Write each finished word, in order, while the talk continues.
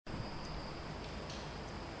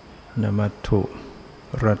นมัตถุ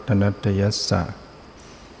รัตนัตยัสสะ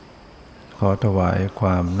ขอถวายคว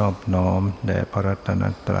ามนอบน้อมแด่พระรัตน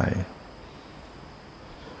ตรัย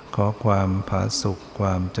ขอความผาสุกคว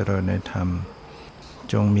ามเจริญในธรรม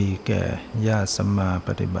จงมีแก่ญาติสัมมาป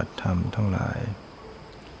ฏิบัติธรรมทั้งหลาย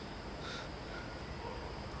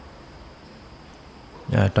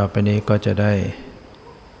ต่อไปนี้ก็จะได้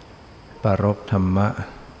ปรารภธรรมะ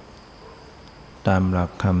ตามหลั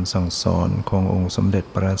กคำสั่งสอนขององค์สมเด็จ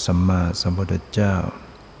พระสัมมาสัมพุทธเจ้า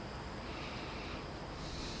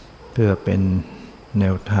เพื่อเป็นแน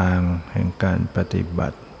วทางแห่งการปฏิบั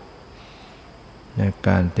ติในก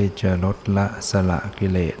ารที่จะลดละสละกิ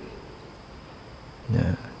เลส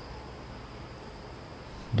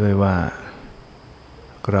ด้วยว่า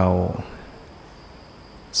เรา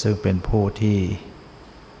ซึ่งเป็นผู้ที่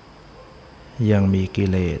ยังมีกิ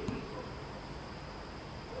เลส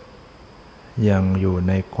ยังอยู่ใ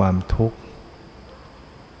นความทุกข์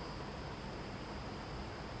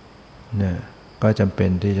เนี่ยก็จำเป็น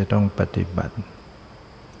ที่จะต้องปฏิบัติ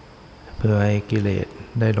เพื่อให้กิเลส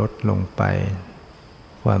ได้ลดลงไป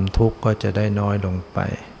ความทุกข์ก็จะได้น้อยลงไป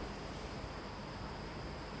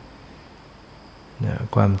เนี่ย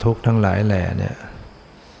ความทุกข์ทั้งหลายแหล่เนี่ย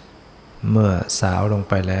เมื่อสาวลง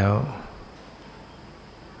ไปแล้ว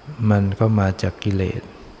มันก็มาจากกิเลส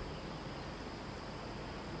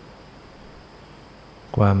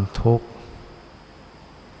ความทุกข์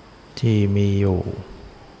ที่มีอยู่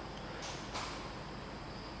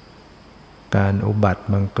การอุบัติ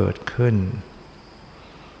บังเกิดขึ้น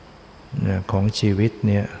ของชีวิต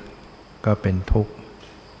เนี่ยก็เป็นทุกข์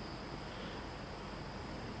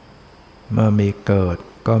เมื่อมีเกิด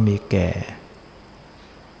ก็มีแก่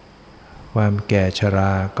ความแก่ชร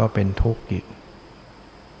าก็เป็นทุกข์อีก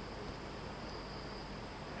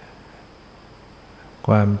ค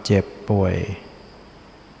วามเจ็บป่วย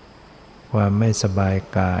ความไม่สบาย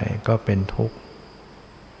กายก็เป็นทุกข์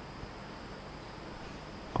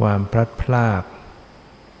ความพลัดพราก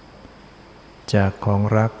จากของ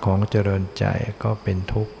รักของเจริญใจก็เป็น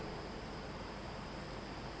ทุกข์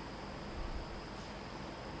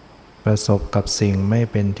ประสบกับสิ่งไม่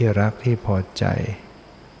เป็นที่รักที่พอใจ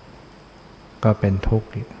ก็เป็นทุกข์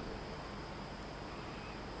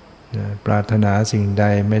ปรารถนาสิ่งใด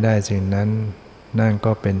ไม่ได้สิ่งนั้นนั่น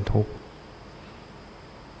ก็เป็นทุกข์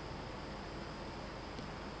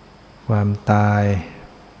ความตาย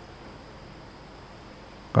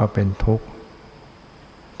ก็เป็นทุกข์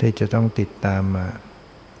ที่จะต้องติดตามมา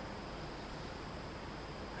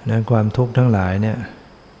นั้นความทุกข์ทั้งหลายเนี่ย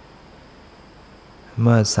เ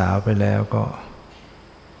มื่อสาวไปแล้วก็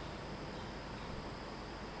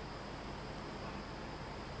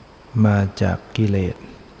มาจากกิเลส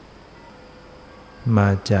มา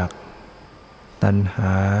จากตัณห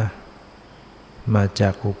ามาจา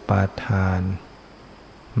กอุปาทาน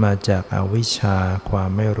มาจากอวิชชาความ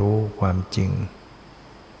ไม่รู้ความจริง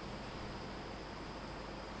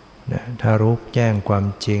ถ้ารู้แจ้งความ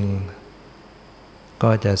จริง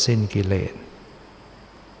ก็จะสิ้นกิเลส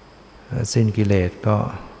สิ้นกิเลสก็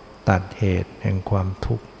ตัดเหตุแห่งความ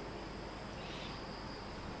ทุกข์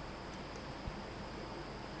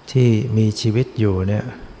ที่มีชีวิตอยู่เนี่ย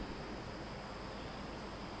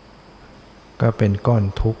ก็เป็นก้อน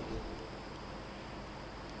ทุกข์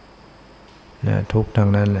ทุกข์ทั้ง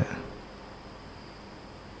นั้นแหละ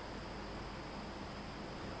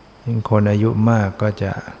ยิ่งคนอายุมากก็จ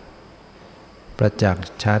ะประจักษ์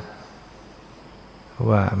ชัด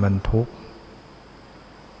ว่ามันทุกข์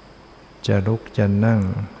จะลุกจะนั่ง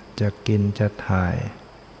จะกินจะถ่าย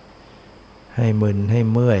ให้มึนให้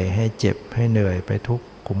เมื่อยให้เจ็บให้เหนื่อยไปทุก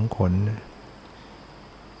ขุมขน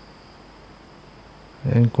ดั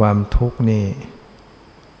งนั้นความทุกข์นี่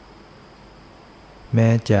แม้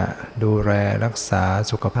จะดูแลรักษา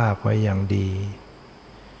สุขภาพไว้อย่างดี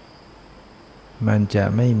มันจะ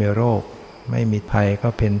ไม่มีโรคไม่มีภัยก็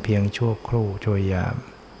เป็นเพียงชั่วครู่ชั่วยาม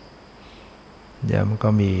เดี๋ยวมันก็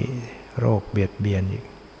มีโรคเบียดเบียนอีก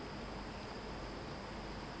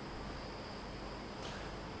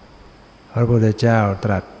พระพุทธเจ้าต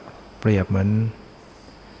รัสเปรียบเหมือน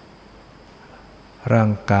ร่า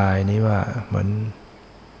งกายนี้ว่าเหมือน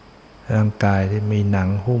ร่างกายที่มีหนัง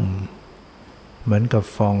หุ้มเหมือนกับ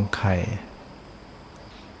ฟองไข่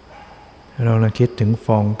เราลองคิดถึงฟ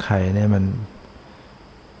องไข่เนี่ย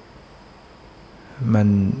มัน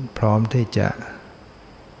พร้อมที่จะ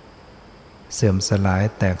เสื่อมสลาย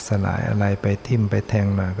แตกสลายอะไรไปทิ่มไปแทง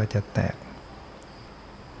มาก็จะแตก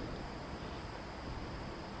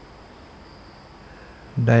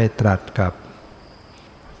ได้ตรัสกับ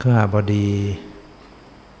ข้าบดี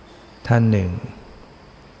ท่านหนึ่ง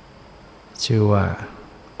ชื่อว่า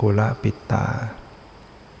กุลปิตา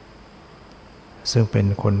ซึ่งเป็น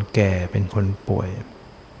คนแก่เป็นคนป่วย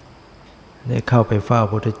ได้เข้าไปเฝ้าพร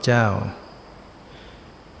ะพุทธเจ้า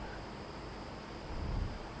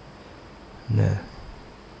นะ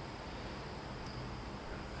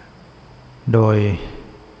โดย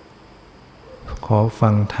ขอฟั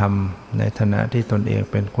งธรรมในฐานะที่ตนเอง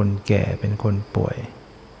เป็นคนแก่เป็นคนป่วย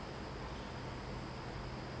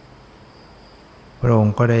พระอง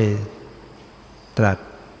ค์ก็ได้ตรัส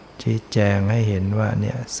ชี้แจงให้เห็นว่าเ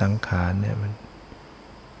นี่ยสังขารเนี่ย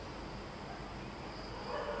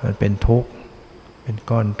มันเป็นทุกข์เป็น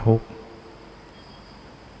ก้อนทุกข์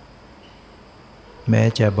แม้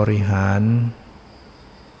จะบริหาร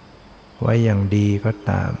ไว้อย่างดีก็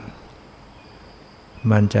ตาม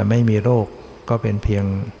มันจะไม่มีโรคก็เป็นเพียง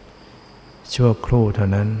ชั่วครู่เท่า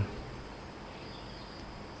นั้น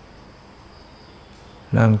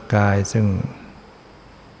ร่างกายซึ่ง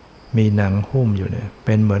มีหนังหุ้มอยู่เนี่ยเ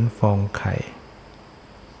ป็นเหมือนฟองไข่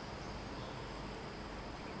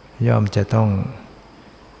ย่อมจะต้อง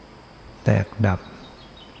แตกดับ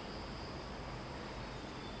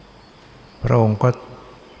พระองค์ก็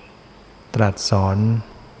ตรัสสอน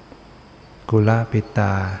กุลปิต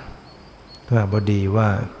าข้าบดีว่า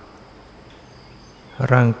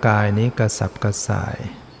ร่างกายนี้กระสับกระส่าย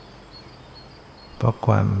เพราะค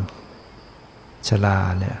วามชรา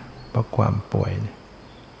เนี่ยเพราะความป่วยเนี่ย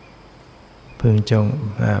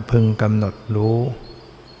พึงกำหนดรู้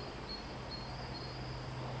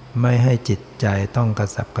ไม่ให้จิตใจต้องกระ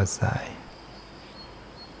สับกระส่าย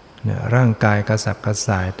เนี่ยร่างกายกระสับกระ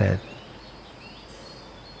ส่าย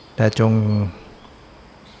แต่จง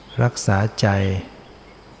รักษาใจ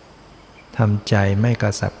ทำใจไม่กร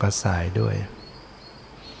ะสับกระส่ายด้วย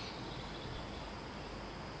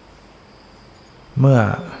เมื่อ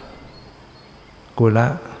กุล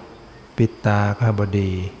ปิตาข้าบ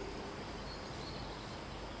ดี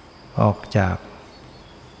ออกจาก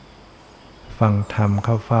ฟังธรรมเ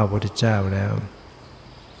ข้าเฝ้าพระพุทธเจ้าแล้ว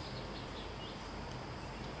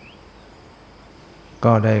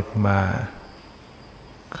ก็ได้มา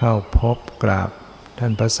เข้าพบกราบท่า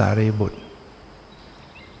นพระสารีบุตร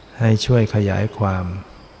ให้ช่วยขยายความ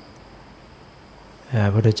พร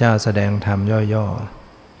ะพุทธเจ้าแสดงธรรมย่อ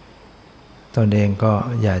ๆตนเองก็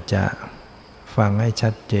อยากจะฟังให้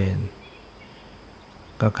ชัดเจน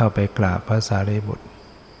ก็เข้าไปกราบพระสารีบุตร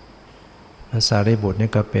พระสารีบุตรนี่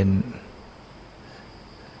ก็เป็น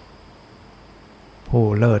ผู้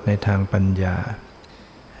เลิศในทางปัญญา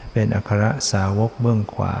เป็นอัครสาวกเบื้อง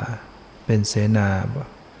ขวาเป็น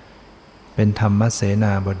ธรรมเสน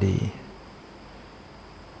าบดี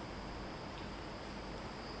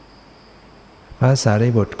พระสารี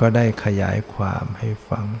บุตรก็ได้ขยายความให้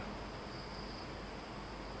ฟัง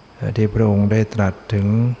ที่พระองค์ได้ตรัสถึง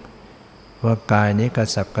ว่ากายนี้กระ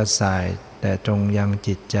สับกระส่ายแต่จงยัง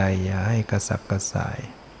จิตใจอย่าให้กระสับกระส่าย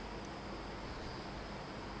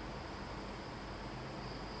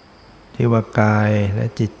ที่ว่ากายและ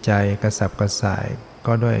จิตใจกระสับกระส่าย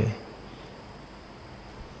ก็ด้วย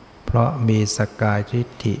เพราะมีสกายทิฏ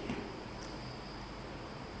ฐิ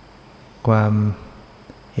ความ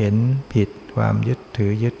เห็นผิดความยึดถื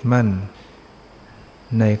อยึดมั่น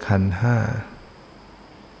ในขันธ์ห้า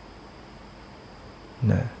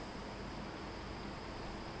นะ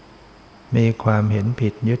มีความเห็นผิ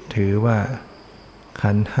ดยึดถือว่า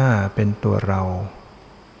ขันธ์ห้าเป็นตัวเรา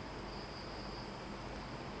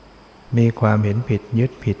มีความเห็นผิดยึ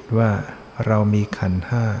ดผิดว่าเรามีขันธ์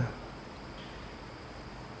ห้า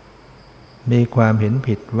มีความเห็น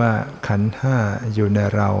ผิดว่าขันธ์ห้าอยู่ใน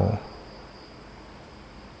เรา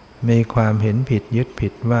มีความเห็นผิดยึดผิ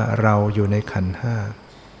ดว่าเราอยู่ในขันธ์ห้า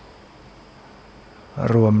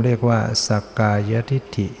รวมเรียกว่าสักกายทิฏ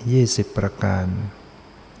ฐิ20ประการ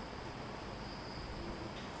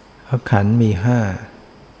เพราะขันธ์มีห้า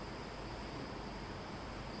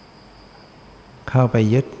เข้าไป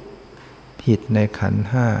ยึดผิดในขันธ์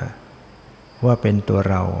ห้าว่าเป็นตัว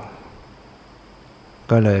เรา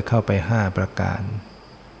ก็เลยเข้าไป5ประการ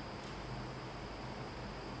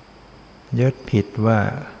ยึดผิดว่า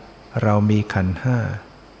เรามีขันธ์ห้า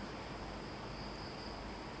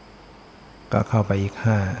ก็เข้าไปอีก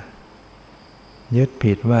5ยึด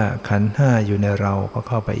ผิดว่าขันธ์ห้าอยู่ในเราก็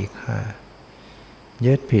เข้าไปอีก5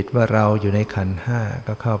ยึดผิดว่าเราอยู่ในขันธ์ห้า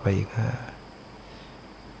ก็เข้าไปอีก5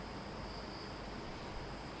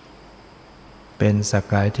เป็นสัก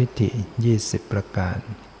กายทิฏฐิ20ประการ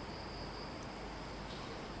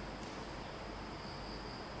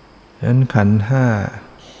ฉะนั้นขันธ์ห้า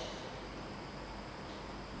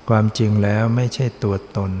ความจริงแล้วไม่ใช่ตัว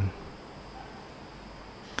ตน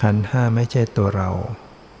ขันธ์ห้าไม่ใช่ตัวเรา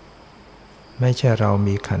ไม่ใช่เรา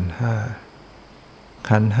มีขันธ์ห้า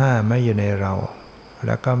ขันธ์ห้าไม่อยู่ในเราแ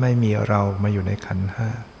ล้วก็ไม่มีเรามาอยู่ในขันธ์ห้า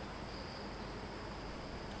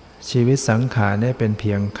ชีวิตสังขารเนี่ยเป็นเ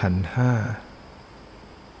พียงขันธ์ห้า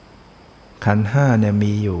ขันธ์ห้าเนี่ย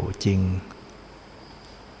มีอยู่จริง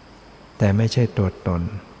แต่ไม่ใช่ตัวตน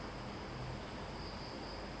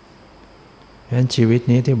เพราะฉะนั้นชีวิต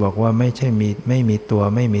นี้ที่บอกว่าไม่มีตัว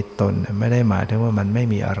ไม่มีตนไม่ได้หมายถึงว่ามันไม่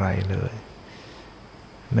มีอะไรเลย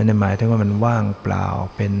ไม่ได้หมายถึงว่ามันว่างเปล่า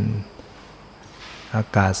เป็นอา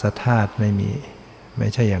กาศธาตุไม่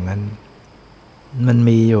ใช่อย่างนั้นมัน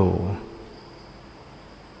มีอยู่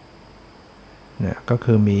เนี่ยก็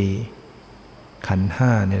คือมีขันธ์ห้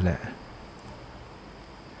านี่แหละ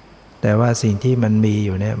แต่ว่าสิ่งที่มันมีอ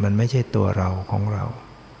ยู่เนี่ยมันไม่ใช่ตัวเราของเรา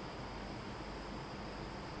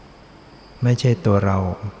ไม่ใช่ตัวเรา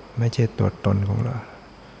ไม่ใช่ตัวตนของเรา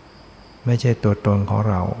ไม่ใช่ตัวตนของ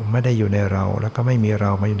เราไม่ได้อยู่ในเราแล้วก็ไม่มีเร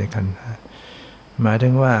ามาอยู่ในขันธ์ห้าหมายถึ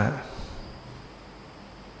งว่า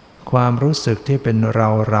ความรู้สึกที่เป็นเร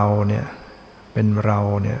าเนี่ยเป็นเรา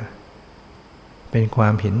เนี่ยเป็นควา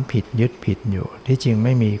มเห็นผิดยึดผิดอยู่ที่จริงไ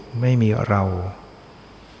ม่มีเรา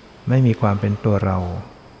ไม่มีความเป็นตัวเรา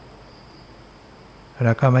แ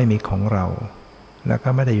ล้วก็ไม่มีของเราแล้วก็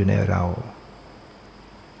ไม่ได้อยู่ในเรา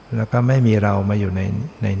แล้วก็ไม่มีเรามาอยู่ใน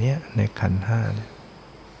เนี้ยในขันธ์ห้าเ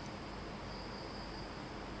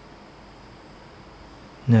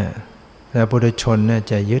นี่ยแต่ปุถุชนเนี่ย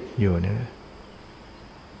จะยึดอยู่เนี่ย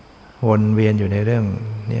วนเวียนอยู่ในเรื่อง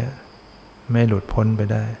เนี้ยไม่หลุดพ้นไป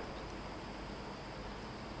ได้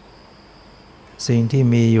สิ่งที่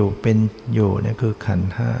มีอยู่เป็นอยู่เนี่ยคือขันธ์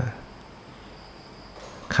ห้า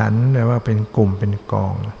ขันธ์แปลว่าเป็นกลุ่มเป็นกอ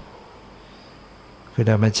งคือ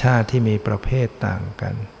ธรรมชาติที่มีประเภทต่างกั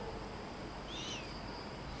น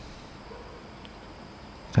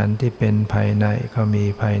ขันธ์ที่เป็นภายในก็มี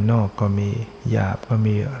ภายนอกก็มีหยาบก็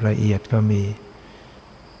มีละเอียดก็มี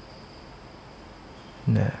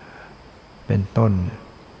เนี่ยเป็นต้น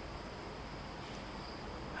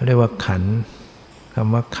เรียกว่าขันธ์ค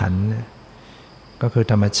ำว่าขันธ์ก็คือ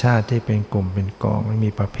ธรรมชาติที่เป็นกลุ่มเป็นกองมี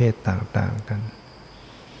ประเภทต่างๆกัน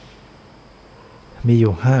มีอ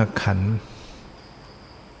ยู่ห้าขันธ์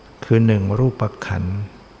คือหนึ่งรูปขันธ์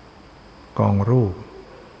กองรู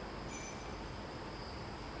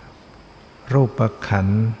ปขัน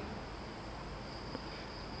ธ์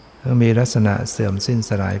มีลักษณะเสื่อมสิ้น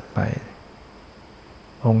สลายไป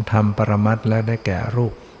องค์ธรรมปรมัตถ์แล้วได้แก่รู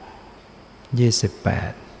ป28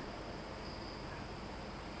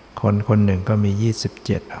คนหนึ่งก็มี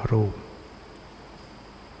27รูป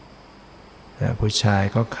แต่ผู้ชาย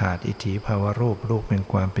ก็ขาดอิทธิภาวรูปเป็น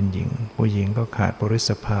ความเป็นหญิงผู้หญิงก็ขาดปริ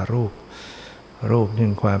สภารูปถึ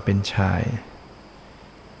งความเป็นชาย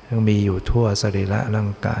ซึ่งมีอยู่ทั่วสรีระร่า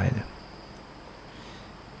งกาย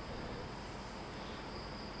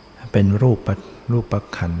เป็นรูป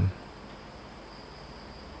ขันธ์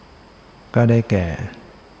ก็ได้แก่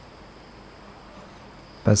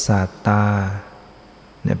ประสาทตา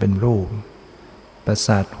เนี่ยเป็นรูปประส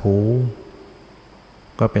าทหู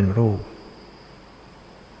ก็เป็นรูป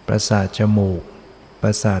ประสาทจมูกปร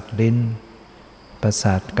ะสาทลิ้นประส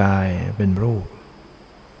าทกายเป็น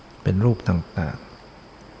รูปต่าง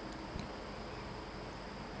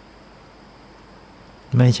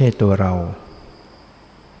ๆไม่ใช่ตัวเรา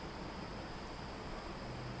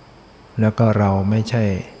แล้วก็เราไม่ใ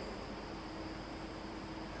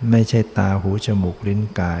ช่ตาหูจมูกลิ้น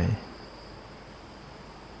กาย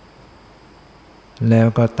แล้ว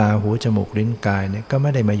ก็ตาหูจมูกลิ้นกายเนี่ยก็ไ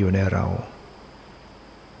ม่ได้มาอยู่ในเรา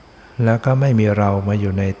แล้วก็ไม่มีเรามาอ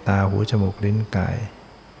ยู่ในตาหูจมูกลิ้นกาย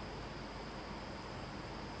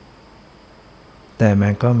แต่มั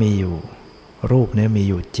นก็มีอยู่รูปนี้มี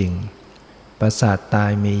อยู่จริงประสาทตา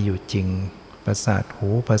มีอยู่จริงประสาทหู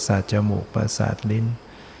ประสาทจมูกประสาทลิ้น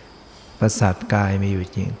ประสาทกายมีอยู่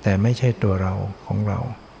จริงแต่ไม่ใช่ตัวเราของเรา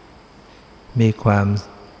มีความ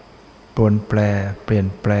เปลี่ยน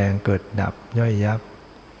แปลงเกิดดับย่อยยับ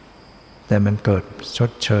แต่มันเกิดช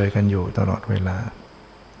ดเชยกันอยู่ตลอดเวลา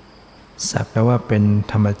สักแต่ว่าเป็น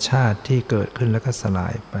ธรรมชาติที่เกิดขึ้นแล้วก็สลา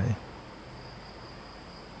ยไป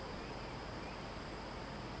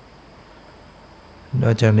น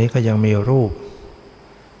อกจากนี้ก็ยังมีรูป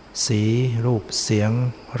สีรูปเสียง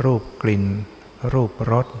รูปกลิ่นรูป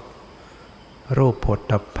รสรูปโผฏ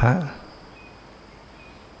ฐัพพะ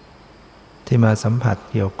ที่มาสัมผัส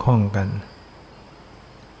เกี่ยวข้องกัน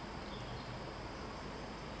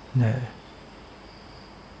นะ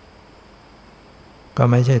ก็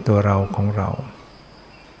ไม่ใช่ตัวเราของเรา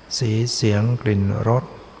สีเสียงกลิ่นรส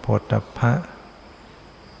โผฏฐัพพะ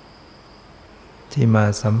ที่มา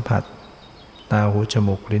สัมผัสตาหูจ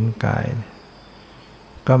มูกลิ้นกาย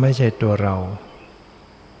ก็ไม่ใช่ตัวเรา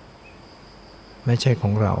ไม่ใช่ขอ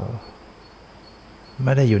งเราไ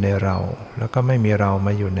ม่ได้อยู่ในเราแล้วก็ไม่มีเราม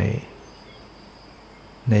าอยู่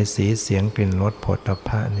ในสีเสียงกลิ่นรสโผฏฐัพพ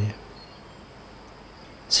ะนี้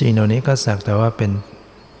สิ่งเหล่านี้ก็สักแต่ว่า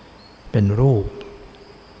เป็นรูป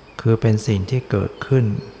คือเป็นสิ่งที่เกิดขึ้น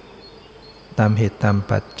ตามเหตุตาม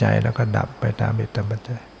ปัจจัยแล้วก็ดับไปตามเหตุตามปัจ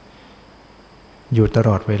จัยอยู่ตล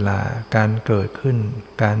อดเวลาการเกิดขึ้น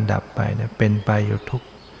การดับไปเนี่ยเป็นไปอยู่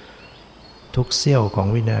ทุกเสี้ยวของ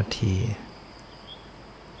วินาที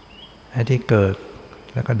ไอ้ที่เกิด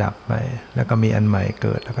แล้วก็ดับไปแล้วก็มีอันใหม่เ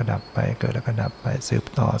กิดแล้วก็ดับไปเกิดแล้วก็ดับไปสืบ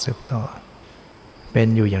ต่อเป็น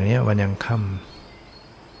อยู่อย่างนี้วันยังค่ำ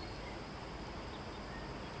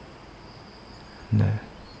นะ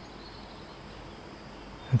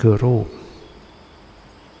นั่นคือรูป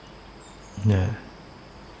นะ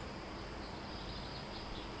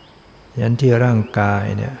ยันที่ร่างกาย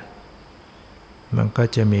เนี่ยมันก็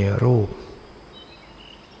จะมีรูป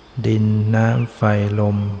ดินน้ำไฟล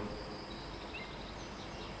ม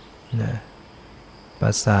นะปร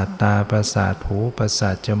ะสาทตาประสาทหูประสา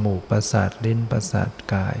ทจมูกประสาทลิ้นประสาท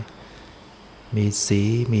กายมีสี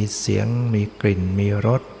มีเสียงมีกลิ่นมีร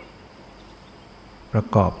สประ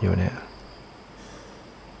กอบอยู่เนี่ย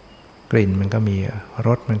กลิ่นมันก็มีร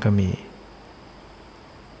สมันก็มี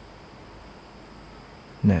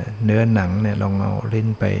เนี่ยเนื้อหนังเนี่ยลองเอาลิ้น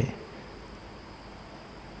ไป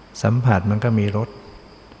สัมผัสมันก็มีรส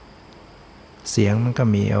เสียงมันก็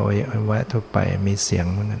มีเอาไว้ทั่วไปมีเสียง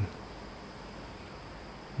เหมือนกัน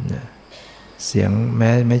เสียงแ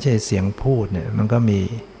ม้ไม่ใช่เสียงพูดเนี่ยมันก็มี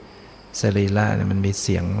สรีระเนี่ยมันมีเ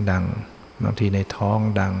สียงดังบางทีในท้อง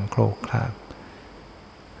ดังโครกคราก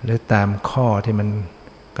หรือตามข้อที่มัน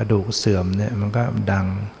กระดูกเสื่อมเนี่ยมันก็ดัง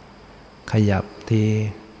ขยับที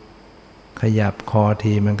ขยับคอ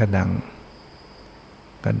ทีมันก็ดัง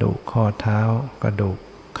กระดูกข้อเท้ากระดูก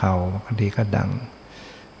เข่าบางทีก็ดัง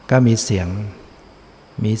ก็มีเสียง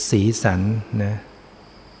มีสีสันนะ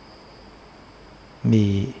มี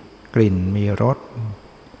กลิ่นมีรส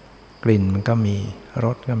กลิ่นมันก็มีร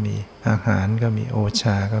สก็มีอาหารก็มีโอช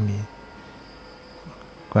าก็มี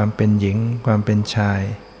ความเป็นหญิงความเป็นชาย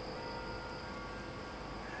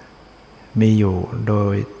มีอยู่โด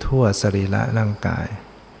ยทั่วสรีระร่างกาย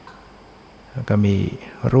แล้วก็มี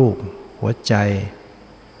รูปหัวใจ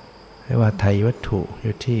เรียกว่าไทยวัตถุอ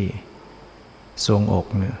ยู่ที่ทรวงอก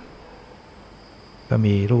เนี่ยก็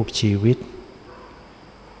มีรูปชีวิต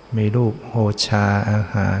มีรูปโอชาอา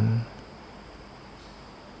หาร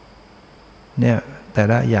เนี่ยแต่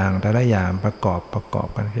ละอย่างประกอบ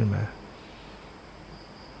กันขึ้นมา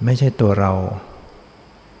ไม่ใช่ตัวเรา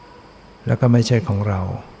แล้วก็ไม่ใช่ของเรา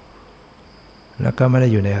แล้วก็ไม่ได้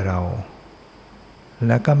อยู่ในเราแ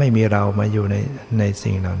ล้วก็ไม่มีเรามาอยู่ใน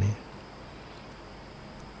สิ่งเหล่านี้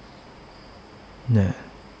เนี่ย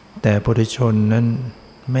แต่ปุถุชนนั้น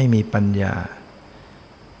ไม่มีปัญญา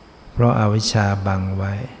เพราะอวิชชาบังไ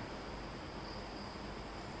ว้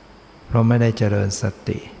เพราะไม่ได้เจริญส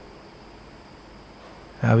ติ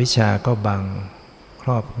อวิชชาก็บังคร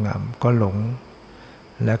อบงำก็หลง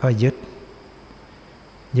แล้วก็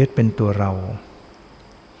ยึดเป็นตัวเรา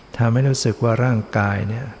ทำให้รู้สึกว่าร่างกาย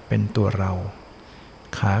เนี่ยเป็นตัวเรา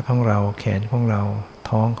ขาของเราแขนของเรา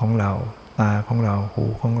ท้องของเราตาของเราหู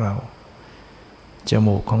ของเราจ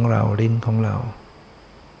มูกของเราลิ้นของเรา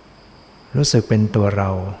รู้สึกเป็นตัวเร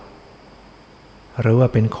าหรือว่า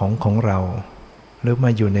เป็นของเราหรือม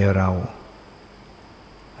าอยู่ในเรา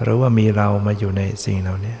หรือว่ามีเรามาอยู่ในสิ่งเห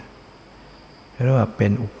ล่านี้เรียกว่าเป็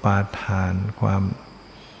นอุปาทานความ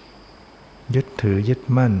ยึดถือยึด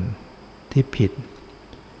มั่นที่ผิด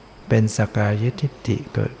เป็นสักกายทิฏฐิ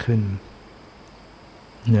เกิดขึ้น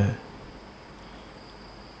เนี่ย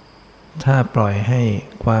ถ้าปล่อยให้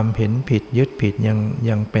ความเห็นผิดยึดผิด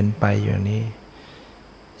ยังเป็นไปอย่างนี้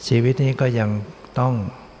ชีวิตนี้ก็ยังต้อง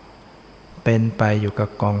เป็นไปอยู่กับ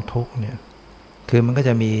กองทุกข์เนี่ยคือมันก็จ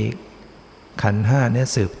ะมีขันธ์ห้าเนี่ย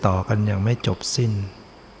สืบต่อกันอย่างไม่จบสิ้น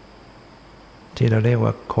ที่เราเรียก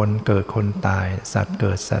ว่าคนเกิดคนตายสัตว์เ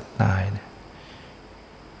กิดสัตว์ตายเนี่ย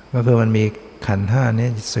ก็คือมันมีขันธ์ห้าเนี่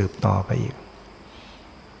ยสืบต่อไปอีก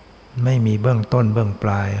ไม่มีเบื้องต้นเบื้องป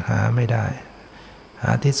ลายหาไม่ได้ห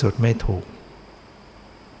าที่สุดไม่ถูก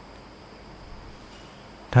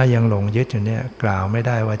ถ้ายังหลงยึดอยู่เนี่ยกล่าวไม่ไ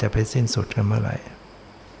ด้ว่าจะไปสิ้นสุดกันเมื่อไหร่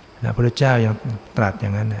พระพุทธเจ้ายังตรัสอย่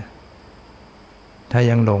างนั้นนะถ้า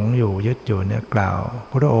ยังหลงอยู่ยึดอยู่เนี่ยกล่าว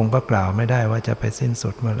พระองค์ก็กล่าวไม่ได้ว่าจะไปสิ้นสุ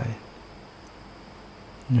ดเมื่อไหร่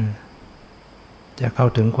จะเข้า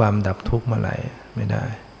ถึงความดับทุกข์เมื่อไหร่ไม่ได้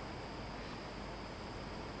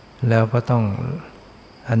แล้วก็ต้อง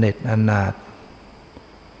อเนจอนาถ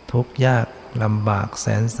ทุกข์ยากลำบากแส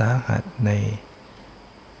นสาหัส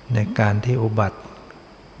ในการที่อุบัติ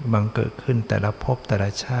บังเกิดขึ้นแต่ละภพแต่ละ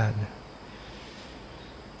ชาติ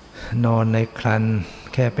นอนในครรภ์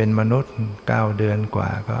แค่เป็นมนุษย์9 เดือนกว่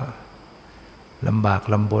าก็ ลำบาก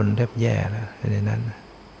ลำบนแทบแย่แล้วในนั้น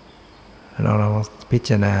เราพิจ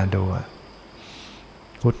ารณาดู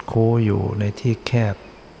คุดคู้อยู่ในที่แคบ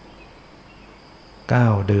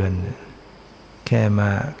9 เดือนแค่มา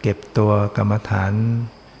เก็บตัวกรรมฐาน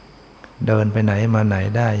เดินไปไหนมาไหน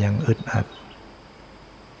ได้ยังอึดอัด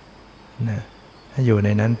นะถ้าอยู่ใน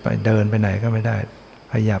นั้นไปเดินไปไหนก็ไม่ได้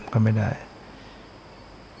ขยับก็ไม่ได้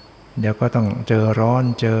เดี๋ยวก็ต้องเจอร้อน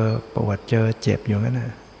เจอปวดเจอเจ็บอยู่งั้นน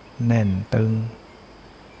ะแน่นตึง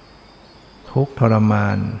ทุกข์ทรมา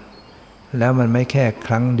นแล้วมันไม่แค่ค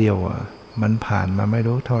รั้งเดียวมันผ่านมาไม่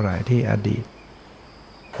รู้เท่าไหร่ที่อดีต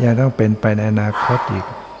ยังต้องเป็นไปในอนาคตอีก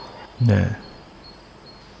นะ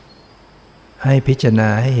ให้พิจารณา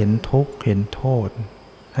ให้เห็นทุกข์เห็นโทษ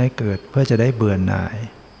ให้เกิดเพื่อจะได้เบื่อหน่าย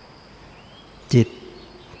จิต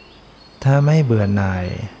ถ้าไม่เบื่อหน่าย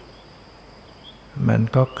มัน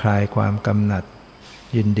ก็คลายความกำหนัด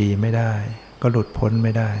ยินดีไม่ได้ก็หลุดพ้นไ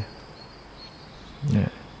ม่ได้เนี่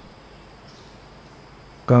ย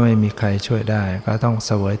ก็ไม่มีใครช่วยได้ก็ต้องเ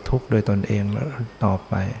สวยทุกข์โดยตนเองแล้วต่อ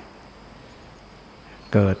ไป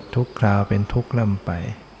เกิดทุกคราวเป็นทุกข์ล่ำไป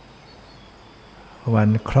วัน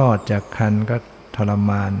คลอดจากครรภ์ก็ทร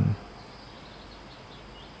มาน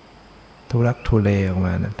ทุรักทุเลออกม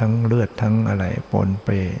านะทั้งเลือดทั้งอะไรปนเป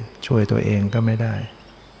ช่วยตัวเองก็ไม่ได้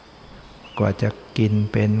กว่าจะกิน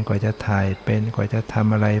เป็นกว่าจะถ่ายเป็นกว่าจะท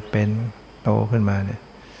ำอะไรเป็นโตขึ้นมาเนี่ย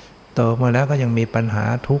โตมาแล้วก็ยังมีปัญหา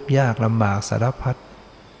ทุกข์ยากลำบากสารพัด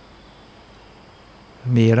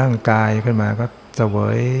มีร่างกายขึ้นมาก็เสว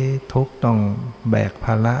ยทุกข์ต้องแบกภ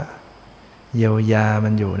าระเยียวยามั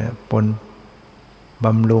นอยู่เนี่ยปนบ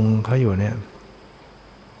ำรุงเขาอยู่เนี่ย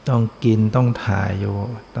ต้องกินต้องถ่ายอยู่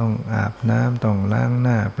ต้องอาบน้ำต้องล้างห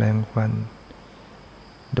น้าแปรงฟัน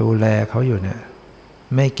ดูแลเขาอยู่เนี่ย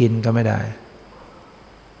ไม่กินก็ไม่ได้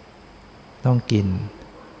ต้องกิ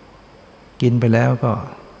นไปแล้วก็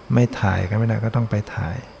ไม่ถ่ายก็ไม่ได้ก็ต้องไปถ่า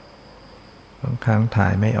ยบางครั้งถ่า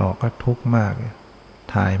ยไม่ออกก็ทุกข์มาก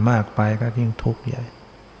ถ่ายมากไปก็ยิ่งทุกข์ใหญ่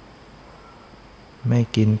ไม่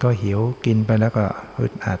กินก็หิวกินไปแล้วก็อึ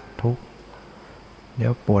ดอัดทุกข์เดี๋ย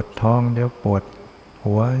วปวดท้องเดี๋ยวปวด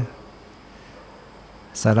หัว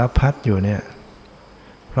สารพัดอยู่เนี่ย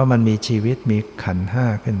เพราะมันมีชีวิตมีขันธ์ห้า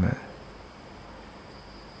ขึ้นมา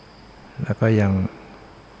แล้วก็ยัง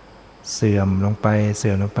เสื่อมลงไป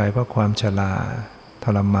เพราะความชราท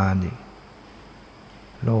รมานอีก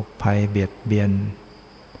โรคภัยเบียดเบียน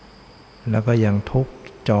แล้วก็ยังทุกข์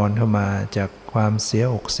จรเข้ามาจากความเสีย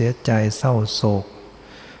อกเสียใจเศร้าโศก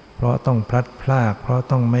เพราะต้องพลัดพรากเพราะ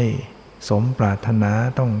ต้องไม่สมปรารถนา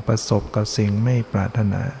ต้องประสบกับสิ่งไม่ปรารถ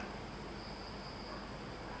นา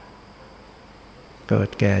เกิด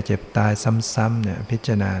แก่เจ็บตายซ้ำๆเนี่ยพิจ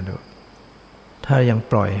ารณาดูถ้ายัง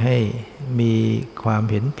ปล่อยให้มีความ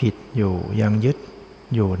เห็นผิดอยู่ยังยึด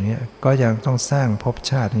อยู่เนี่ยก็ยังต้องสร้างภพ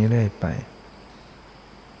ชาตินี้เรื่อยไป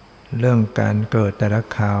เรื่องการเกิดแต่ละ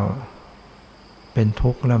คราวเป็น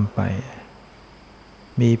ทุกข์ล่ำไป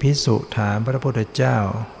มีภิกษุถามพระพุทธเจ้า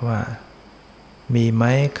ว่ามีไหม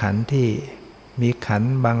ขันธ์ที่มีขัน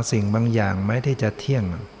ธ์บางสิ่งบางอย่างไหมที่จะเที่ยง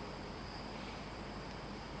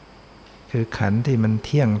คือขันธ์ที่มันเ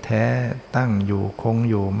ที่ยงแท้ตั้งอยู่คง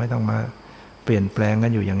อยู่ไม่ต้องมาเปลี่ยนแปลงกั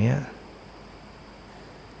นอยู่อย่างเนี้ย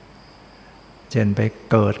เช่นไป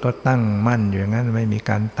เกิดก็ตั้งมั่นอยู่อย่างนั้นไม่มี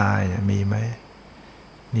การตายมีไหม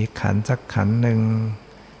มีขันธ์สักขันธ์หนึ่ง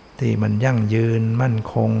ที่มันยั่งยืนมั่น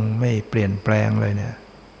คงไม่เปลี่ยนแปลงเลยเนี่ย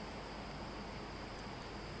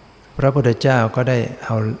พระพุทธเจ้าก็ได้เอ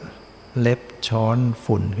าเล็บช้อน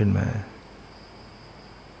ฝุ่นขึ้นมา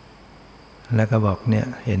แล้วก็บอกเนี่ย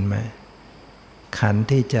เห็นไหมขันธ์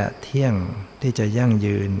ที่จะเที่ยงที่จะยั่ง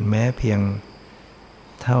ยืนแม้เพียง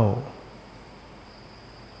เท่า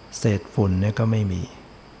เศษฝุ่นเนี่ยก็ไม่มี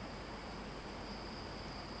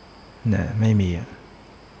นะไม่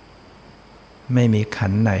มีขั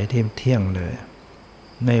นธ์ไหนที่เที่ยงเลย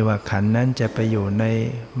ไม่ว่าขันธ์นั้นจะไปอยู่ใน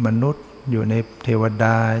มนุษย์อยู่ในเทวด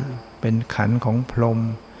าเป็นขันธ์ของพรหม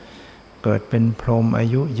เกิดเป็นพรหมอา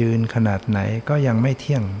ยุยืนขนาดไหนก็ยังไม่เ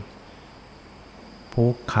ที่ยงภู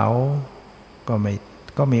เขา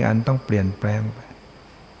ก็มีอันต้องเปลี่ยนแปลงไป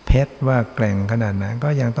เพชรว่าแกร่งขนาดไหนก็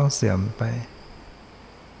ยังต้องเสื่อมไป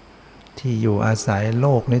ที่อยู่อาศัยโล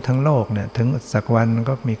กในทั้งโลกเนี่ยถึงสักวัน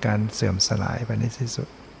ก็มีการเสื่อมสลายไปในที่สุด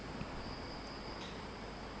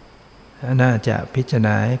น่าจะพิจารณ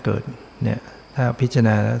าให้เกิดเนี่ยถ้าพิจารณ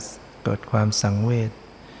าแล้วเกิดความสังเวช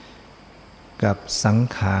กับสัง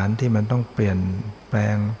ขารที่มันต้องเปลี่ยนแปล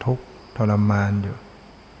งทุกข์ทรมานอยู่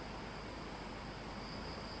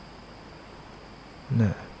เ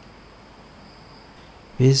นี่ย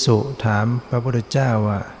ภิกษุถามพระพุทธเจ้า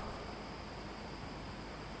ว่า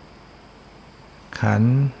ขัน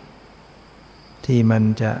ธ์ที่มัน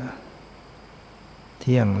จะ เ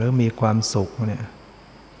ที่ยงหรือมีความสุขเนี่ย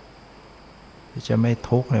จะไม่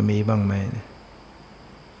ทุกข์เนี่ยมีบ้างไหม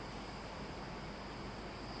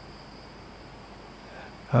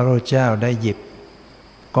พระพุทธเจ้าได้หยิบ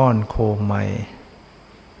ก้อนโคไม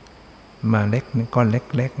มาเล็กก้อนเ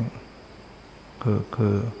ล็กๆคื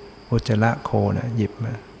ออุจจาระโคนะหยิบม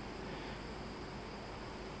า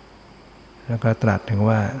แล้วก็ตรัสถึง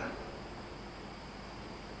ว่า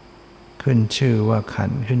ขึ้นชื่อว่าขั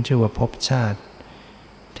นธ์ขึ้นชื่อว่าภพชาติ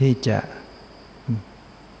ที่จะ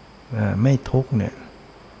ไม่ทุกข์เนี่ย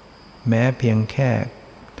แม้เพียงแค่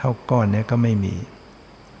เท่าก้อนนี้ก็ไม่มี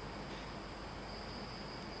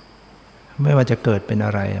ไม่ว่าจะเกิดเป็นอ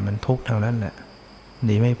ะไรมันทุกข์ทางนั้นแหละห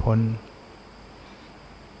นีไม่พ้น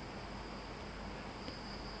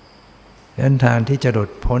ดังนั้นทางที่จะหลุ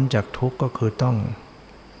ดพ้นจากทุกข์ก็คือต้อง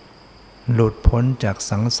หลุดพ้นจาก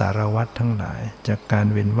สังสารวัฏทั้งหลายจากการ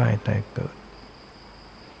เวียนว่ายตายเกิด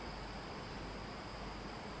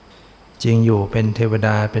จริงอยู่เป็นเทวด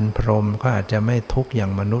าเป็นพรหมก็อาจจะไม่ทุกข์อย่า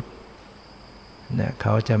งมนุษย์เนี่ยเข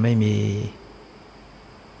าจะไม่มี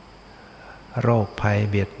โรคภัย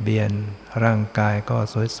เบียดเบียนร่างกายก็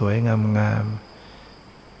สวยๆงาม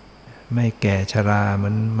ๆไม่แก่ชราเหมื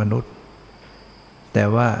อนมนุษย์แต่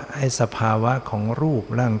ว่าไอ้สภาวะของรูป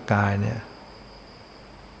ร่างกายเนี่ย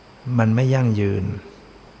มันไม่ยั่งยืน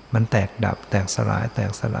มันแตกดับแตกสลายแต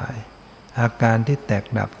กสลายอาการที่แตก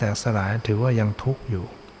ดับแตกสลายถือว่ายังทุกข์อยู่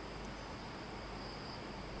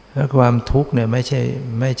และความทุกข์เนี่ยไม่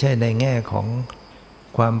ใช่ในแง่ของ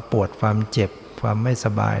ความปวดความเจ็บความไม่ส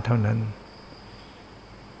บายเท่านั้น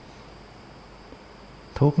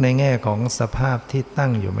ทุกข์ในแง่ของสภาพที่ตั้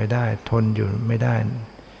งอยู่ไม่ได้ทนอยู่ไม่ได้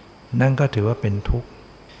นั่นก็ถือว่าเป็นทุกข์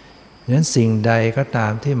ฉะนั้นสิ่งใดก็ตา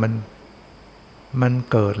มที่มัน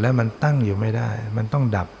เกิดแล้วมันตั้งอยู่ไม่ได้มันต้อง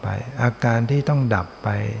ดับไปอาการที่ต้องดับไป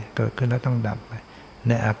เกิดขึ้นแล้วต้องดับไปใ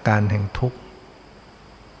นอาการแห่งทุกข์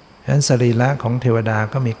ฉะนั้นสรีระของเทวดา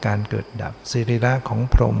ก็มีการเกิดดับสรีระของ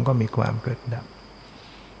พรหมก็มีความเกิดดับ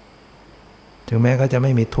ถึงแม้ก็จะไ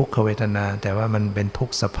ม่มีทุกขเวทนาแต่ว่ามันเป็นทุก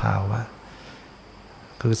ขสภาวะ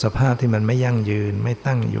คือสภาพที่มันไม่ยั่งยืนไม่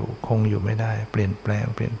ตั้งอยู่คงอยู่ไม่ได้เปลี่ยนแปลง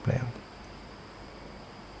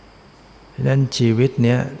ดังนั้นชีวิตเ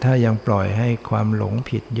นี้ยถ้ายังปล่อยให้ความหลง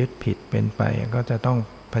ผิดยึดผิดเป็นไปก็จะต้อง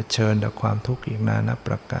เผชิญกับความทุกข์อีกนานับป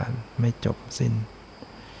ระการไม่จบสิ้น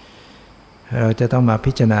เราจะต้องมา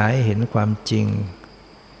พิจารณาให้เห็นความจริง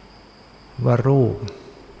ว่ารูป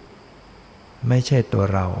ไม่ใช่ตัว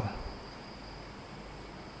เรา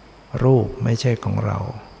รูปไม่ใช่ของเรา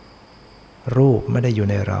รูปไม่ได้อยู่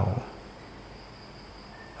ในเรา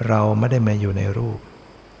เราไม่ได้มาอยู่ในรูป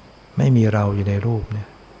ไม่มีเราอยู่ในรูปเนี่ย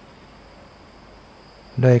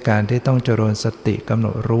ด้วยการที่ต้องเจริญสติกำหน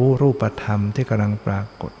ดรู้รูปธรรมที่กำลังปรา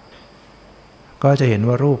กฏก็จะเห็น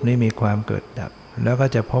ว่ารูปนี้มีความเกิดดับแล้วก็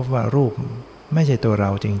จะพบว่ารูปไม่ใช่ตัวเร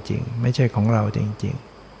าจริงๆไม่ใช่ของเราจริง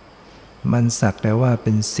ๆมันสักแต่ว่าเ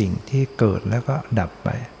ป็นสิ่งที่เกิดแล้วก็ดับไป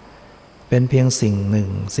เป็นเพียงสิ่งหนึ่ง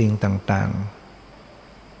สิ่งต่าง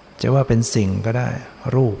ๆจะว่าเป็นสิ่งก็ได้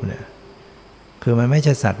รูปเนี่ยคือมันไม่ใ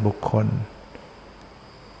ช่สัตว์บุคคล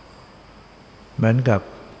เหมือนกับ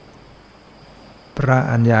พระ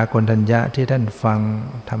อัญญาโกณฑัญญะที่ท่านฟัง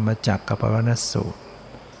ธรรมจักรกับปวัตนสูตร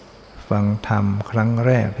ฟังธรรมครั้งแ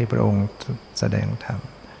รกที่พระองค์แสดงธรรม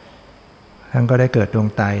ท่านก็ได้เกิดดวง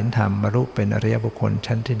ตาเห็นธรรมบรรลุเป็นอริยบุคคล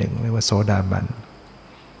ชั้นที่หนึ่งเรียกว่าโสดาบัน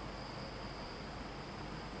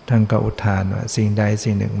ท่านก็อุทานว่าสิ่งใด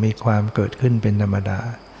สิ่งหนึ่งมีความเกิดขึ้นเป็นธรรมดา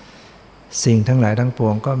สิ่งทั้งหลายทั้งปว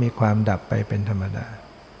งก็มีความดับไปเป็นธรรมดา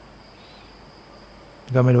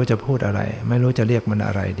ก็ไม่รู้จะพูดอะไรไม่รู้จะเรียกมันอ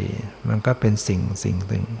ะไรดีมันก็เป็นสิ่ง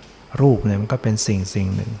หนึ่งรูปเนี่ยมันก็เป็นสิ่ง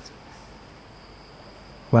หนึ่ง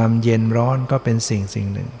ความเย็นร้อนก็เป็นสิ่ง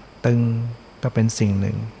หนึ่งตึงก็เป็นสิ่งห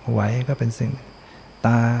นึ่งไหวก็เป็นสิ่งต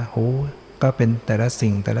าหูก็เป็นแต่ละ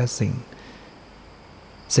สิ่ง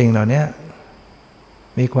สิ่งเหล่านี้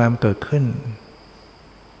มีความเกิดขึ้น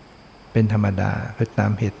เป็นธรรมดาคือตา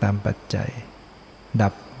มเหตุตามปัจจัยดั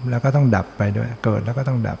บแล้วก็ต้องดับไปด้วยเกิดแล้วก็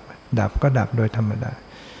ต้องดับดับก็ดับโดยธรรมดา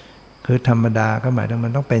คือธรรมดาก็หมายถึงมั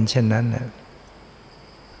นต้องเป็นเช่นนั้นเนี่ย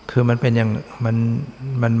คือมันเป็นอย่าง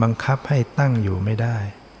มันบังคับให้ตั้งอยู่ไม่ได้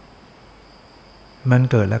มัน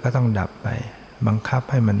เกิดแล้วก็ต้องดับไปบังคับ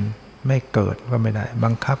ให้มันไม่เกิดก็ไม่ได้บั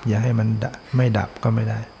งคับอย่าให้มันไม่ดับก็ไม่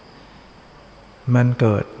ได้มันเ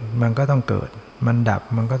กิดมันก็ต้องเกิดมันดับ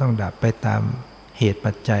มันก็ต้องดับไปตามเหตุ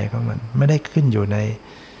ปัจจัยของมันไม่ได้ขึ้นอยู่ใน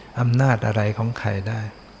อำนาจอะไรของใครได้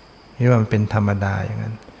นี่ว่ามันเป็นธรรมดาอย่าง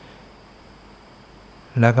นั้น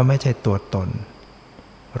แล้วก็ไม่ใช่ตัวตน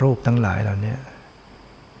รูปทั้งหลายเหล่านี้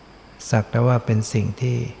สักแต่ว่าเป็นสิ่ง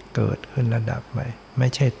ที่เกิดขึ้นและดับไปไม่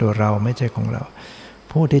ใช่ตัวเราไม่ใช่ของเรา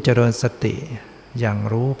ผู้ที่เจริญสติ อย่าง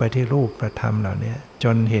รู้ไปที่รูปประธรรมเหล่านี้จ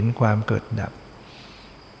นเห็นความเกิดดับ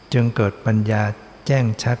จึงเกิดปัญญาแจ้ง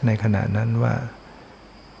ชัดในขณะนั้นว่า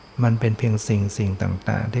มันเป็นเพียงสิ่ง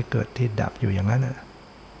ต่างๆที่เกิดที่ดับอยู่อย่างนั้น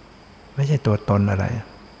ไม่ใช่ตัวตนอะไร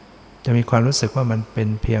จะมีความรู้สึกว่ามันเป็น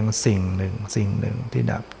เพียงสิ่งหนึ่งที่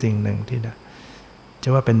ดับสิ่งหนึ่งที่ดับจะ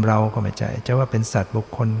ว่าเป็นเราก็ไม่ใช่จะว่าเป็นสัตว์บุค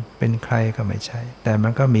คลเป็นใครก็ไม่ใช่แต่มั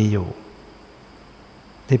นก็มีอยู่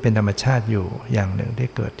ที่เป็นธรรมชาติอยู่อย่างหนึ่งที่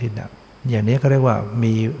เกิดที่ดับอย่างนี้ก็เรียกว่า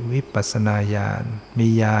มีวิปัสสนาญาณมี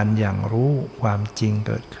ญาณอย่างรู้ความจริง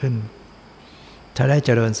เกิดขึ้นถ้าได้เจ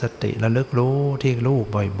ริญสติระลึกรู้ที่รูป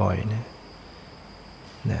บ่อยๆเนี่ย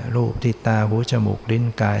รูปที่ตาหูจมูกลิ้น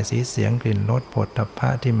กายสีเสียงกลิ่นรสโผฏฐัพพะ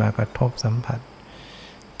ที่มากระทบสัมผัส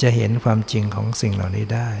จะเห็นความจริงของสิ่งเหล่านี้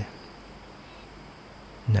ได้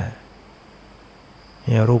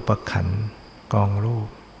รูปขันธ์กองรูป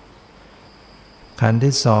ขันธ์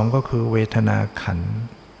ที่สองก็คือเวทนาขันธ์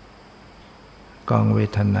กองเว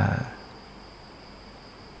ทนา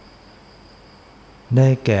ได้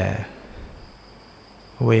แก่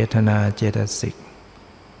เวทนาเจตสิก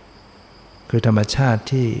คือธรรมชาติ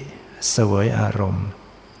ที่เสวยอารม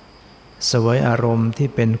ณ์ที่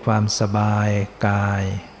เป็นความสบายกาย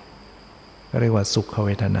ก็เรียกว่าสุขเว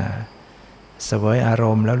ทนาเสวยอาร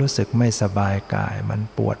มณ์แล้วรู้สึกไม่สบายกายมัน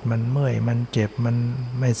ปวดมันเมื่อยมันเจ็บมัน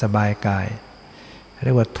ไม่สบายกายเ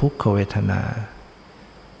รียกว่าทุกขเวทนา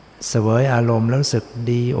เสวยอารมณ์แล้วรู้สึก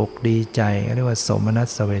ดีอกดีใจเรียกว่าโสมนั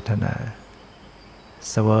สเวทนา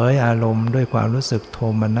เสวยอารมณ์ด้วยความรู้สึกโท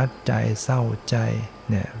มนัสใจเศร้าใจ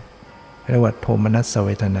เนี่ยเรียกว่าโทมนัสเว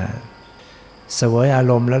ทนาเสวยอา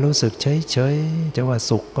รมณ์แล้วรู้สึกเฉยๆจะว่า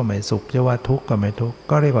สุขก็ไม่สุขจะว่าทุกข์ก็ไม่ทุกข์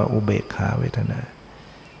ก็เรียกว่าอุเบกขาเวทนา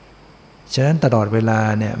ฉะนั้นตลอดเวลา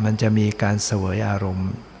เนี่ยมันจะมีการเสวยอารมณ์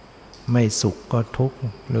ไม่สุขก็ทุกข์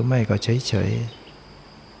หรือไม่ก็เฉย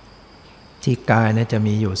ๆที่กายเนี่ยจะ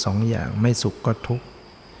มีอยู่สองอย่างไม่สุขก็ทุกข์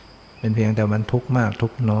เป็นเพียงแต่มันทุกข์มากทุ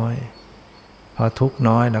กข์น้อยพอทุกข์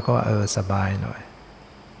น้อยแล้วก็สบายหน่อย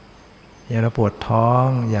อย่างเราปวดท้อง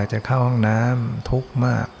อยากจะเข้าห้องน้ำทุกข์ม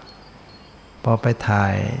ากพอไปถ่า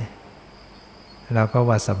ยเราก็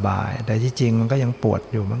ว่าสบายแต่ที่จริงมันก็ยังปวด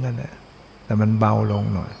อยู่เหมือนกันแหละแต่มันเบาลง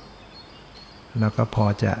หน่อยแล้วก็พอ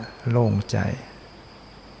จะโล่งใจ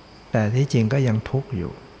แต่ที่จริงก็ยังทุกข์อ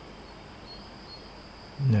ยู่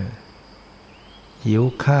เนี่ยหิว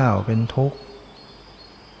ข้าวเป็นทุกข์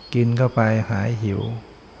กินเข้าไปหายหิว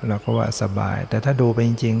เราก็ว่าสบายแต่ถ้าดูไปจ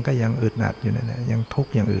ริงๆก็ยังอึดอัดอยู่นั่นแหละยังทุก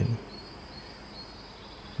ข์อย่างอื่น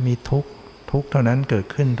มีทุกข์เท่านั้นเกิด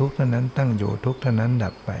ขึ้นทุกข์เท่านั้นตั้งอยู่ทุกข์เท่านั้นดั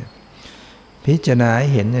บไปพิจารณาให้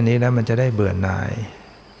เห็นอย่างนี้แล้วมันจะได้เบื่อหน่าย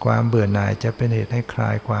ความเบื่อหน่ายจะเป็นเหตุให้คลา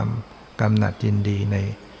ยความกำหนัดยินดี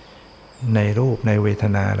ในรูปในเวท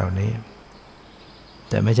นาเหล่านี้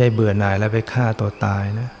แต่ไม่ใช่เบื่อหน่ายแล้วไปฆ่าตัวตาย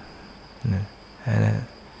นะ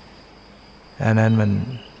อันนั้นมัน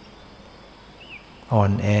อ่อ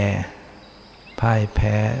นแอพ่ายแ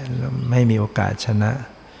พ้ไม่มีโอกาสชนะ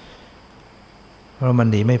เพราะมัน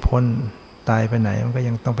หนีไม่พ้นตายไปไหนมันก็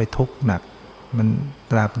ยังต้องไปทุกข์หนักมัน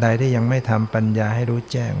ตราบใดที่ยังไม่ทำปัญญาให้รู้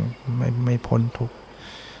แจ้งไม่พ้นทุกข์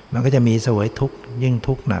มันก็จะมีเสวยทุกข์ยิ่ง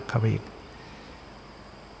ทุกข์หนักเข้าไปอีก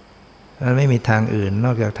มันไม่มีทางอื่นน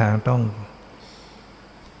อกจากทางต้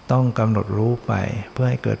องกำหนดรู้ไปเพื่อ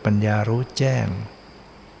ให้เกิดปัญญารู้แจ้ง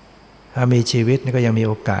ถ้ามีชีวิตก็ยังมี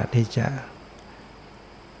โอกาสที่จะ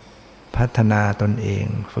พัฒนาตนเอง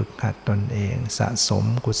ฝึกหัดตนเองสะสม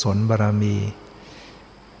กุศลบารมี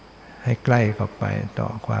ให้ใกล้เข้าไปต่อ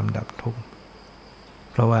ความดับทุกข์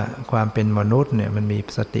เพราะว่าความเป็นมนุษย์เนี่ยมันมี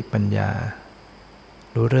สติปัญญา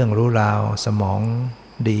รู้เรื่องรู้ราวสมอง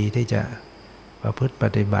ดีที่จะประพฤติป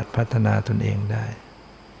ฏิบัติพัฒนาตนเองได้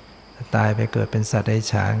ตายไปเกิดเป็นสัตว์เดรัจ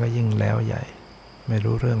ฉานก็ยิ่งแล้วใหญ่ไม่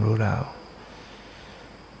รู้เรื่องรู้ราว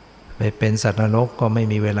ไปเป็นสัตว์นรกก็ไม่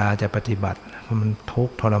มีเวลาจะปฏิบัติมันทุก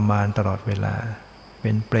ข์ทรมานตลอดเวลาเ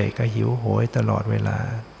ป็นเปรตก็หิวโหยตลอดเวลา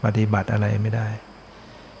ปฏิบัติอะไรไม่ได้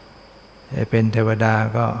เป็นเทวดา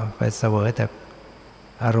ก็ไปเสวยแต่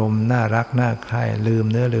อารมณ์น่ารักน่าใคร่ลืม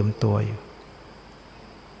เนื้อลืมตัวอยู่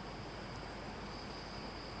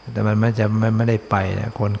แต่มันไม่ได้ไปนะ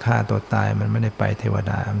คนฆ่าตัวตายมันไม่ได้ไปเทว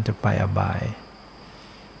ดามันจะไปอบาย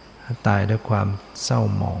ตายด้วยความเศร้า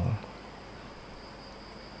หมอง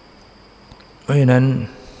เพราะฉะนั้น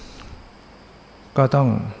ก็ต้อง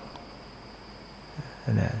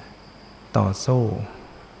ต่อสู้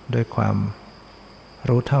ด้วยความ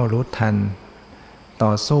รู้เท่ารู้ทันต่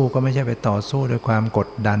อสู้ก็ไม่ใช่ไปต่อสู้ด้วยความกด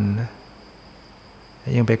ดันนะ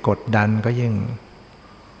ยิ่งไปกดดันก็ยิ่ง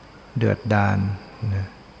เดือดดาลนะ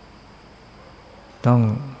ต้อง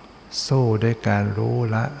สู้ด้วยการรู้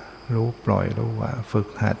ละรู้ปล่อยรู้ว่าฝึก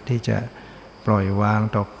หัดที่จะปล่อยวาง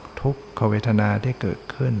ต่อทุกขเวทนาที่เกิด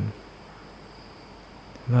ขึ้น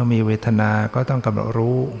เมื่อมีเวทนาก็ต้องกำหนด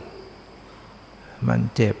รู้มัน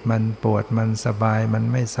เจ็บมันปวดมันสบายมัน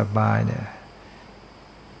ไม่สบายเนี่ย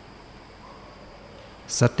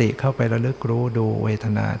สติเข้าไประลึกรู้ดูเวท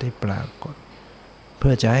นาที่ปรากฏเ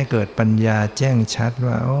พื่อจะให้เกิดปัญญาแจ้งชัด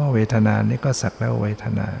ว่าอ๋อเวทนานี่ก็สักแล้วเวท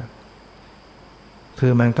นาคื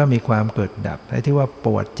อมันก็มีความเกิดดับไอ้ที่ว่าป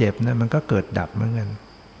วดเจ็บนะมันก็เกิดดับเหมือนกัน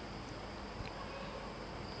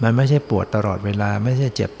มันไม่ใช่ปวดตลอดเวลาไม่ใช่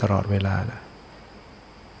เจ็บตลอดเวลานะ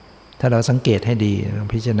ถ้าเราสังเกตให้ดีลอง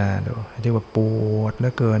พิจารณาดูที่ว่าปวดเหลื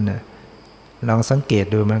อเกินน่ะลองสังเกต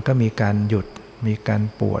ดูมันก็มีการหยุดมีการ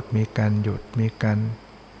ปวดมีการหยุดมีการ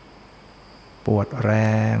ปวดแร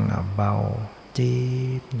งเบาจี๊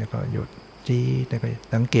ดแล้วก็หยุดจี๊ดแล้วก็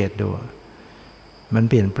สังเกตดูมัน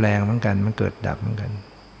เปลี่ยนแปลงเหมือนกันมันเกิดดับเหมือนกัน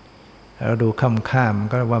แล้วดูข้าม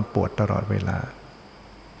ก็ว่าปวดตลอดเวลา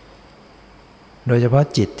โดยเฉพาะ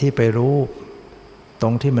จิตที่ไปรู้ตร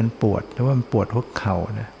งที่มันปวดหรือว่ามันปวดหัวเข่า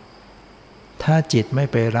นะถ้าจิตไม่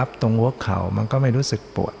ไปรับตรงหัวเข่ามันก็ไม่รู้สึก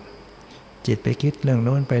ปวดจิตไปคิดเรื่องโ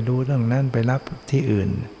น้นไปดูเรื่องนั้นไปรับที่อื่น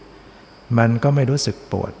มันก็ไม่รู้สึก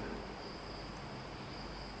ปวด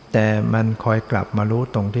แต่มันคอยกลับมารู้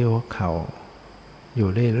ตรงที่หัวเข่าอยู่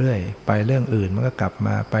เรื่อยๆไปเรื่องอื่นมันก็กลับม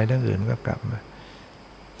าไปเรื่องอื่นมันก็กลับมา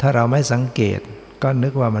ถ้าเราไม่สังเกตก็นึ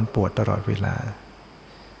กว่ามันปวดตลอดเวลา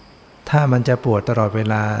ถ้ามันจะปวดตลอดเว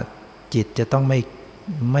ลาจิตจะต้อง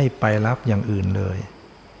ไม่ไปรับอย่างอื่นเลย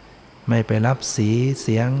ไม่ไปรับสีเ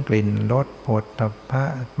สียงกลิ่นรสโผฏฐัพพะ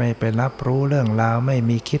ไม่ไปรับรู้เรื่องราวไม่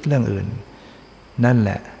มีคิดเรื่องอื่นนั่นแห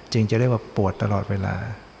ละจึงจะเรียกว่าปวดตลอดเวลา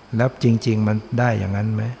แล้วจริงๆมันได้อย่างนั้น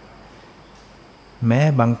ไหมแม้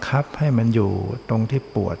บังคับให้มันอยู่ตรงที่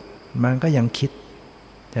ปวดมันก็ยังคิด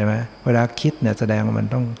ใช่ไหมเวลาคิดเนี่ยแสดงว่ามัน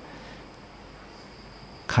ต้อง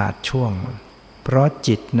ขาดช่วงเพราะ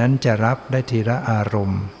จิตนั้นจะรับได้ทีละอาร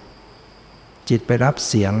มณ์จิตไปรับ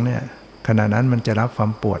เสียงเนี่ยขณะนั้นมันจะรับควา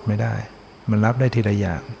มปวดไม่ได้มันรับได้ทีละอ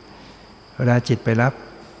ย่างเวลาจิตไปรับ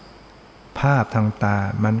ภาพทางตา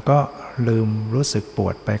มันก็ลืมรู้สึกปว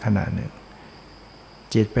ดไปขณะหนึ่ง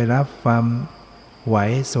จิตไปรับความไหว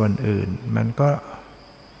ส่วนอื่นมันก็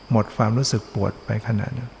หมดความรู้สึกปวดไปขณะ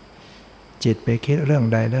หนึ่งจิตไปคิดเรื่อง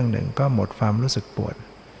ใดเรื่องหนึ่งก็หมดความรู้สึกปวด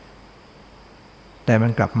แต่มั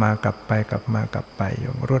นกลับมากลับไปกลับมากลับไปอย่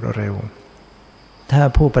างรวดเร็วถ้า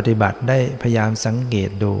ผู้ปฏิบัติได้พยายามสังเกต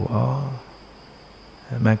ดูอ๋อ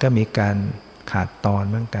มันก็มีการขาดตอน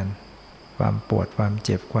เหมือนกันความปวดความเ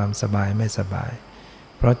จ็บความสบายไม่สบาย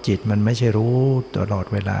เพราะจิตมันไม่ใช่รู้ตลอด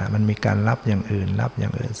เวลามันมีการรับอย่างอื่นรับอย่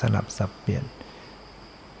างอื่นสลับสับเปลี่ยน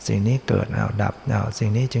สิ่งนี้เกิดดับสิ่ง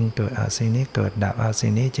นี้จึงเกิดสิ่งนี้เกิดดับสิ่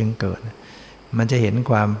งนี้จึงเกิดมันจะเห็น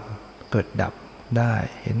ความเกิดดับได้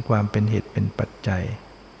เห็นความเป็นเหตุเป็นปัจจัย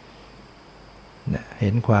เห็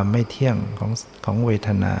นความไม่เที่ยงของเวท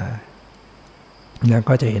นาแล้ว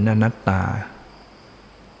ก็จะเห็นอนัตตา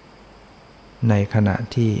ในขณะ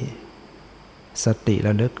ที่สติร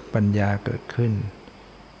ะลึกปัญญาเกิดขึ้น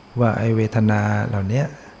ว่าไอ้เวทนาเหล่านี้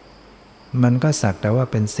มันก็สักแต่ว่า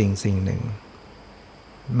เป็นสิ่งหนึ่ง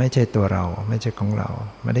ไม่ใช่ตัวเราไม่ใช่ของเรา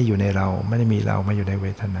ไม่ได้อยู่ในเราไม่ได้มีเรามาอยู่ในเว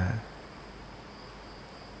ทนา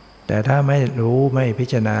แต่ถ้าไม่รู้ไม่พิ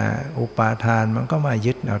จารณาอุปาทานมันก็มา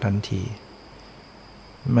ยึดเอาทันที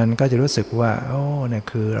มันก็จะรู้สึกว่าโอ้นี่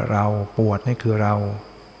คือเราปวดนี่คือเรา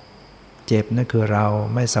เจ็บนี่คือเรา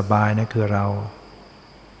ไม่สบายนี่คือเรา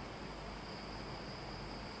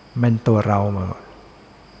มันตัวเราหมด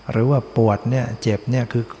หรือว่าปวดเนี่ยเจ็บเนี่ย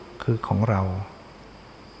คือของเรา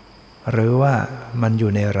หรือว่ามันอ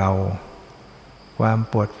ยู่ในเราความ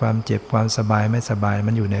ปวดความเจ็บความสบายไม่สบาย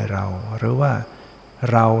มันอยู่ในเราหรือว่า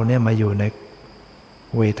เราเนี่ยมาอยู่ใน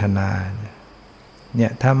เวทนาเนี่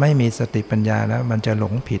ยถ้าไม่มีสติปัญญาแล้วมันจะหล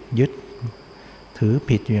งผิดยึดถือ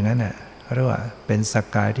ผิดอยู่อย่างนั้นน่ะเรียกว่าเป็นสัก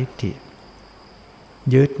กายทิฏฐิ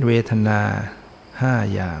ยึดเวทนา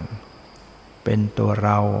5อย่างเป็นตัวเ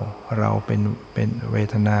ราเป็นเว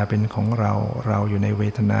ทนาเป็นของเราเราอยู่ในเว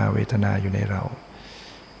ทนาเวทนาอยู่ในเรา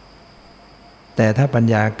แต่ถ้าปัญ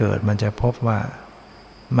ญาเกิดมันจะพบว่า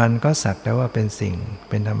มันก็สักแต่ว่าเป็นสิ่ง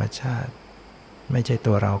เป็นธรรมชาติไม่ใช่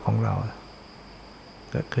ตัวเราของเรา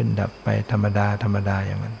เกิดขึ้นดับไปธรรมดาอ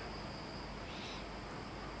ย่างนั้น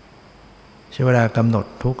ใช้เวลากำหนด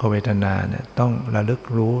ทุกขเวทนาเนี่ยต้องระลึก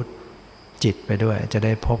รู้จิตไปด้วยจะไ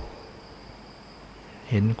ด้พบ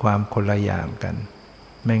เห็นความคนละอย่างกัน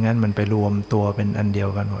ไม่งั้นมันไปรวมตัวเป็นอันเดียว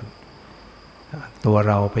กันหมดตัว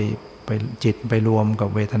เราไปจิตไปรวมกับ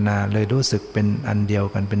เวทนาเลยรู้สึกเป็นอันเดียว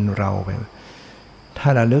กันเป็นเราไปถ้า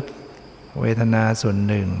ระลึกเวทนาส่วน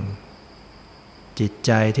หนึ่งจิตใ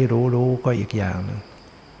จที่รู้ก็อีกอย่างหนึ่ง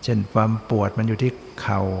เช่นความปวดมันอยู่ที่เ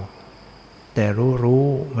ข่าแต่รู้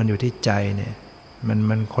มันอยู่ที่ใจเนี่ย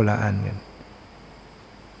มันคนละอันกัน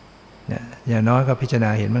เนี่ย อย่างน้อยก็พิจารณา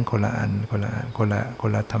เห็นมันคนละอันค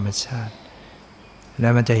นละธรรมชาติแล้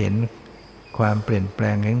วมันจะเห็นความเปลี่ยนแปล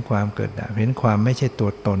งเห็นความเกิดดับเห็นความไม่ใช่ตั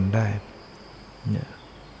วตนได้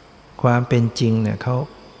ความเป็นจริงเนี่ยเ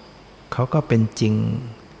ขาก็เป็นจริง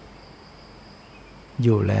อ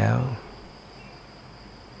ยู่แล้ว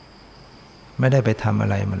ไม่ได้ไปทำอะ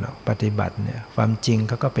ไรมันหรอกปฏิบัติเนี่ยความจริงเ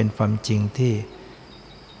ขาก็เป็นความจริงที่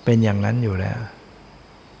เป็นอย่างนั้นอยู่แล้ว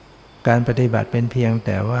การปฏิบัติเป็นเพียงแ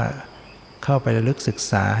ต่ว่าเข้าไประลึกศึก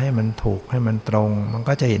ษาให้มันถูกให้มันตรงมัน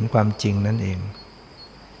ก็จะเห็นความจริงนั่นเอง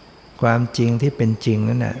ความจริงที่เป็นจริง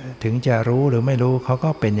นั่นน่ะถึงจะรู้หรือไม่รู้เขาก็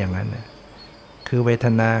เป็นอย่างนั้นน่ะคือเวท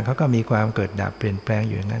นาเขาก็มีความเกิดดับเปลี่ยนแปลงอ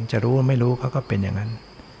ยู่อย่างนั้นจะรู้ไม่รู้เขาก็เป็นอย่างนั้น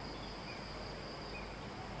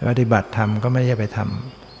ปฏิบัติธรรมก็ไม่ใช่ไปท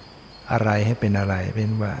ำอะไรให้เป็นอะไรเป็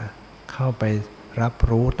นว่าเข้าไปรับ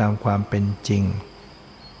รู้ตามความเป็นจริง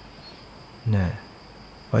นะ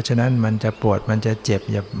เพราะฉะนั้นมันจะปวดมันจะเจ็บ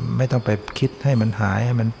อย่าไม่ต้องไปคิดให้มันหายใ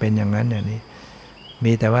ห้มันเป็นอย่างนั้นอย่างนี้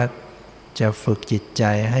มีแต่ว่าจะฝึกจิตใจ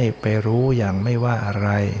ให้ไปรู้อย่างไม่ว่าอะไร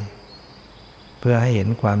เพื่อให้เห็น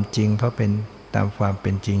ความจริงเขาเป็นตามความเ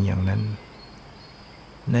ป็นจริงอย่างนั้น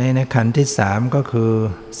ในขันธ์ที่สามก็คือ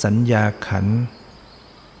สัญญาขันธ์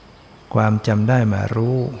ความจำได้มา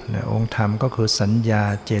รู้นะองค์ธรรมก็คือสัญญา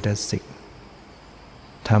เจตสิก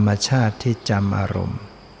ธรรมชาติที่จำอารมณ์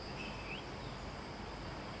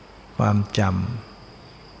ความจ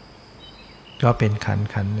ำก็เป็นขัน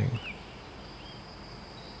ธ์หนึ่ง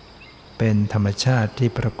เป็นธรรมชาติที่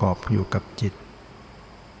ประกอบอยู่กับจิต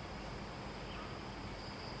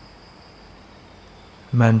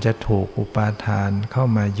มันจะถูกอุปาทานเข้า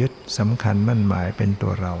มายึดสำคัญมั่นหมายเป็นตั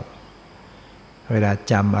วเราเวลา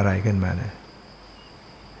จำอะไรขึ้นมานะ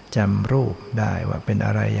จำรูปได้ว่าเป็นอ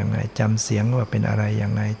ะไรยังไงจำเสียงว่าเป็นอะไรยั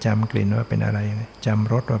งไงจำกลิ่นว่าเป็นอะไรยังไงจ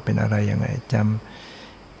ำรสว่าเป็นอะไรยังไงจ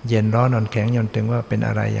ำเย็นร้อนอ่อนแข็งหย่อนตึงว่าเป็นอ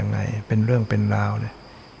ะไรยังไงเป็นเรื่องเป็นราวเนี่ย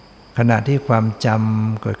ขณะที่ความจ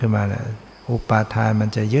ำเกิดขึ้นมาเนี่ยอุปาทานมัน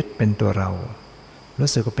จะยึดเป็นตัวเรารู้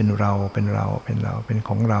สึกว่าเป็นเราเป็นข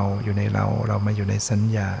องเราอยู่ในเรามาอยู่ในสัญ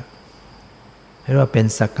ญาเรียกว่าเป็น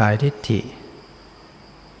สกายทิฏฐิ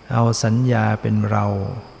เอาสัญญาเป็นเรา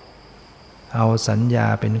เอาสัญญา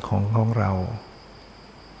เป็นของเรา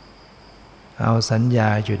เอาสัญญา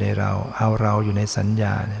อยู่ในเราเอาเราอยู่ในสัญญ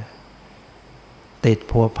าเนี่ยติด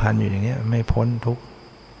พัวพันอยู่อย่างนี้ไม่พ้นทุกข์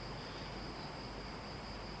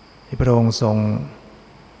ที่พระอง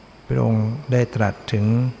ค์ได้ตรัสถึง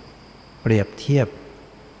เปรียบเทียบ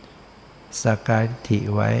สกายทิฏฐิ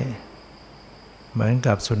ไว้เหมือน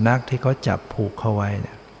กับสุนัขที่เขาจับผูกเข้าไว้เ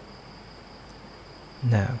นี่ย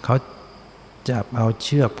เขาจับเอาเ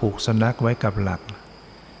ชือกผูกสุนัขไว้กับหลัก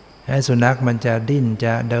ให้สุนัขมันจะดิ้นจ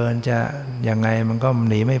ะเดินจะยังไงมันก็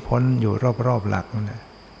หนีไม่พ้นอยู่รอบๆหลัก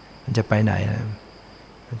มันจะไปไหน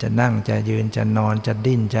มันจะนั่งจะยืนจะนอนจะ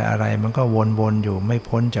ดิ้นจะอะไรมันก็วนๆอยู่ไม่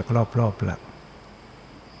พ้นจากรอบๆหลัก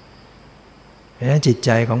เพราะฉะนั้นจิตใจ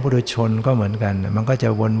ของปุถุชนก็เหมือนกันมันก็จะ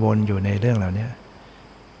วนๆอยู่ในเรื่องเหล่านี้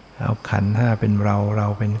เอาขันธ์ห้าเป็นเรา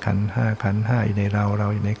เป็นขันธ์ห้าขันธ์ห้าอยู่ในเรา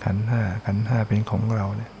อยู่ในขันธ์ห้าขันธ์ห้าเป็นของเรา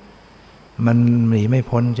เนี่ยมันหนีไม่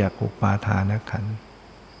พ้นจากอุปาทานขันธ์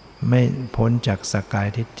ไม่พ้นจากสกาย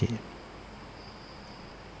ทิฏฐิ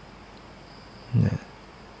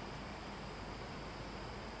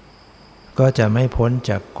ก็จะไม่พ้น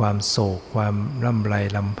จากความโศกความร่ำไร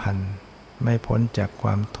รำพันไม่พ้นจากคว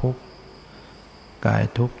ามทุกข์กาย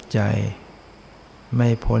ทุกข์ใจไม่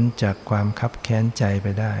พ้นจากความคับแค้นใจไป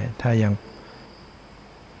ได้ถ้ายัง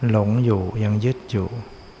หลงอยู่ยังยึดอยู่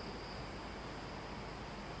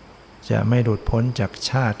จะไม่หลุดพ้นจาก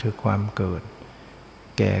ชาติคือความเกิด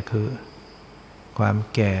แก่คือความ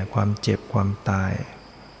แก่ความเจ็บความตาย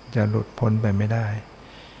จะหลุดพ้นไปไม่ได้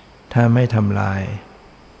ถ้าไม่ทำลาย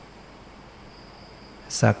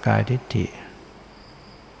สกายทิฏฐิ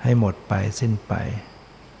ให้หมดไปสิ้นไป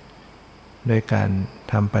โดยการ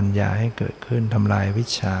ทำปัญญาให้เกิดขึ้นทำลายวิช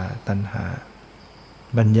ชาตัณหา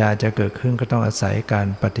ปัญญาจะเกิดขึ้นก็ต้องอาศัยการ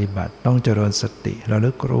ปฏิบัติต้องเจริญสติระ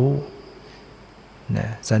ลึกรู้นะ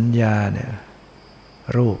สัญญาเนี่ย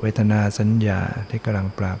รูปเวทนาสัญญาที่กำลัง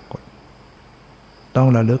ปรากฏต้อง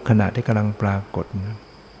ระลึกขณะที่กำลังปรากฏ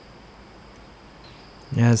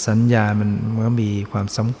เนี่ยสัญญามันก็มีความ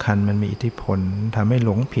สำคัญมันมีอิทธิพลทำให้ห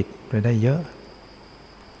ลงผิดไปได้เยอะ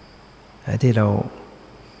ไอ้ที่เรา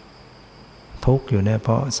ทุกข์อยู่เนี่ยเพ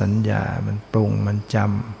ราะสัญญามันปรุงมันจ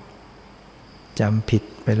ำผิด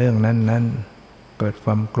ไปเรื่องนั้นเกิดค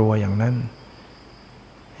วามกลัวอย่างนั้น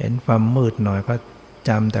เห็นความมืดหน่อยก็จ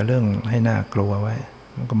ำแต่เรื่องให้น่ากลัวไว้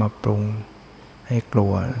มันก็มาปรุงให้กลั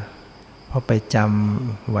วเพราะไปจ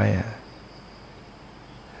ำไว้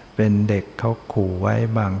เป็นเด็กเขาขู่ไว้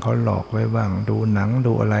บ้างเขาหลอกไว้บ้างดูหนัง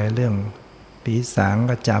ดูอะไรเรื่องผีสาง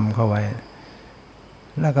ก็จำเข้าไว้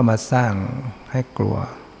แล้วก็มาสร้างให้กลัว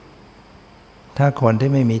ถ้าคน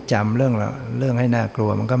ที่ไม่มีจำเรื่องให้น่ากลัว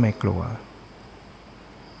มันก็ไม่กลัว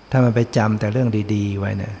ถ้ามันไปจำแต่เรื่องดีๆไ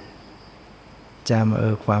ว้เนี่ยจ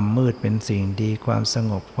ำความมืดเป็นสิ่งดีความส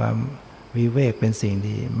งบความวิเวกเป็นสิ่ง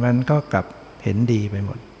ดีมันก็กลับเห็นดีไปห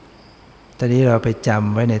มดแต่นี้เราไปจ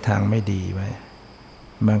ำไว้ในทางไม่ดีไว้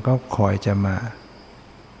มันก็คอยจะมา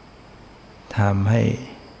ทำให้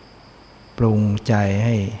ปรุงใจใ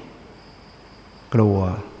ห้กลัว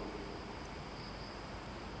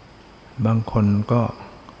บางคนก็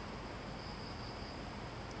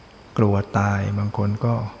กลัวตายบางคน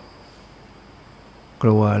ก็ก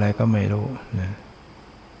ลัวอะไรก็ไม่รู้นะ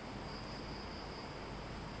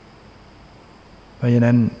เพราะฉะ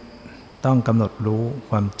นั้นต้องกำหนดรู้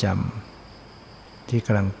ความจำที่ก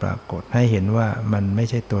ำลังปรากฏให้เห็นว่ามันไม่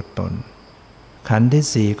ใช่ตัวตนขันธ์ที่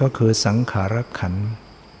สี่ก็คือสังขารขันธ์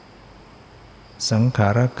สังขา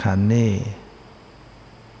รขันธ์นี่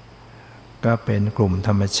ก็เป็นกลุ่มธ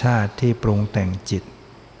รรมชาติที่ปรุงแต่งจิต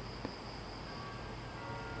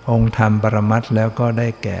องค์ธรรมปรมัตถ์แล้วก็ได้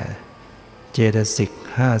แก่เจตสิก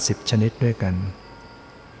50ชนิดด้วยกัน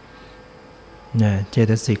เนี่ยเจ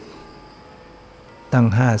ตสิกตั้ง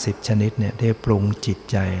50ชนิดเนี่ยที่ปรุงจิต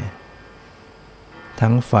ใจ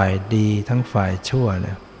ทั้งฝ่ายดีทั้งฝ่ายชั่วเ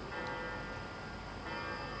นี่ย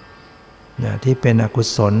ที่เป็นอกุ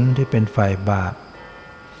ศลที่เป็นฝ่ายบาป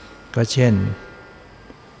ก็เช่น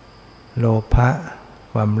โลภะ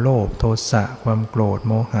ความโลภโทสะความโกรธโ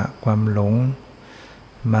มหะความหลง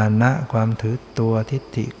มานะความถือตัวทิฏ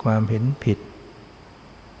ฐิความเห็นผิด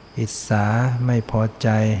อิจฉาไม่พอใจ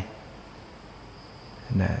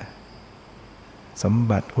นะสม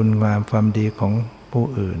บัติคุณงามความดีของผู้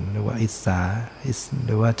อื่นหรือว่าอิจฉาห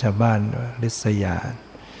รือว่าชาวบ้านริษยา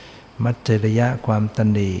มัจฉริยะความต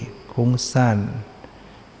ณีคุ้งซ่าน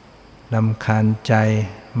รำคาญใจ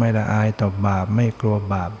ไม่ละอายต่อบาปไม่กลัว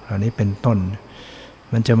บาปเหล่านี้เป็นต้น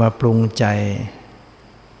มันจะมาปรุงใจ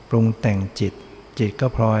ปรุงแต่งจิตก็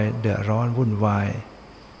พลอยเดือดร้อนวุ่นวาย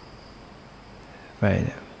ไปเ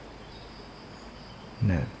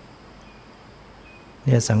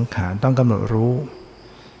นี่ยสังขารต้องกำหนดรู้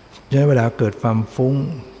ฉะนั้นเวลาเกิดความฟุ้ง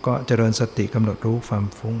ก็เจริญสติกำหนดรู้ความ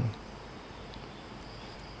ฟุ้ง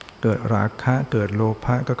เกิดราคะเกิดโลภ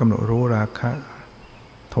ะก็กำหนดรู้ราคะ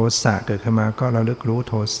โทสะเกิดขึ้นมาก็ระลึกรู้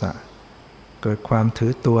โทสะเกิดความถื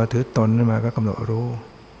อตัวถือตนขึ้นมาก็กำหนดรู้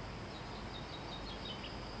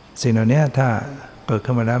สิ่งเหล่านี้ถ้าเกิด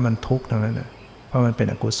ขึ้นมาแล้วมันทุกข์ทั้งนั้นเพราะมันเป็น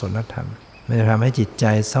อกุศลธรรมมันจะทำให้จิตใจ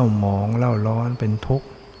เศร้าหมองเล่าร้อนเป็นทุกข์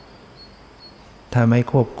ถ้าไม่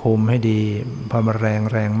ควบคุมให้ดีพอมันแ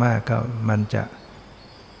รงมากก็มันจะ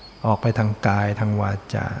ออกไปทางกายทางวา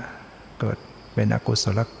จาเกิดเป็นอกุศ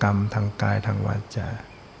ลกรรมทางกายทางวาจา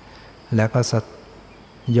แล้วก็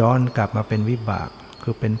ย้อนกลับมาเป็นวิบากคื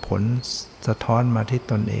อเป็นผลสะท้อนมาที่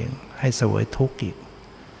ตนเองให้เสวยทุกข์อีก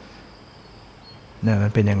เนี่ยมั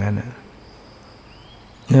นเป็นอย่างนั้นเ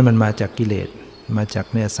นี่ยมันมาจากกิเลสมาจาก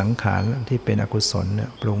เนี่ยสังขารที่เป็นอกุศลเนี่ย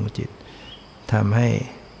ปรุงจิตทำให้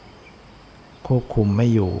ควบคุมไม่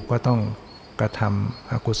อยู่ก็ต้องกระท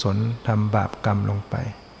ำอกุศลทำบาปกรรมลงไป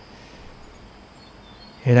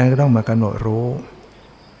เหตุนั้นก็ต้องมากำหนดรู้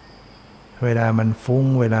เวลามันฟุ้ง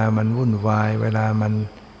เวลามันวุ่นวายเวลามัน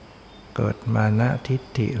เกิดมานะทิฏ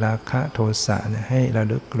ฐิราคะโทสะเนี่ยให้ระ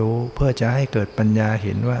ลึกรู้เพื่อจะให้เกิดปัญญาเ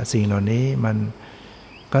ห็นว่าสิ่งเหล่านี้มัน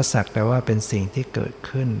ก็สักแต่ว่าเป็นสิ่งที่เกิด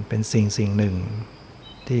ขึ้นเป็นสิ่งหนึ่ง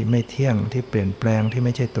ที่ไม่เที่ยงที่เปลี่ยนแปลงที่ไ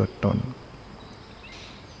ม่ใช่ตัวตน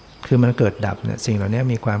คือมันเกิดดับเนี่ยสิ่งเหล่านี้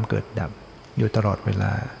มีความเกิดดับอยู่ตลอดเวล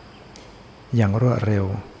าอย่างรวดเร็ว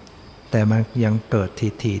แต่มันยังเกิด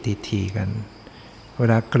ทีกันเว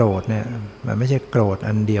ลาโกรธเนี่ยมันไม่ใช่โกรธ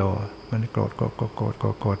อันเดียวมันโกร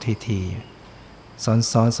ธที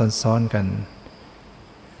ซ้อนกัน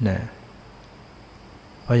นะ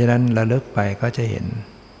เพราะฉะนั้นระลึกไปก็จะเห็น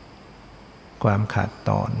ความขาดต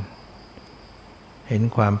อนเห็น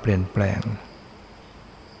ความเปลี่ยนแปลง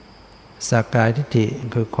สักกายทิฏฐิ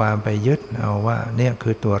คือความไปยึดเอาว่าเนี่ยคื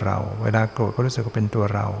อตัวเราเวลาโกรธก็รู้สึกว่าเป็นตัว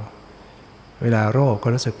เราเวลาโลภก็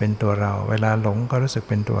รู้สึกเป็นตัวเราเวลาหลงก็รู้สึก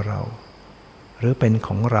เป็นตัวเราหรือเป็นข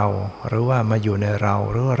องเราหรือว่ามาอยู่ในเรา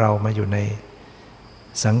หรือว่าเรามาอยู่ใน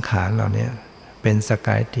สังขารเหล่านี้เป็นสักก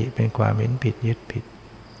ายทิฏฐิเป็นความเห็นผิดยึดผิด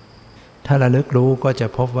ถ้าระลึกรู้ก็จะ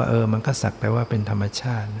พบว่ามันก็สักแต่ว่าเป็นธรรมช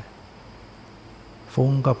าติฟุ้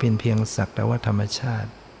งก็เพียงสักแต่ว่าธรรมชาติ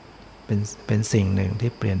เป็นสิ่งหนึ่ง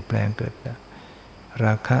ที่เปลี่ยนแปลงเกิดดับร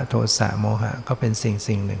าคะโทสะโมหะก็เป็น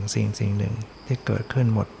สิ่งหนึ่งที่เกิดขึ้น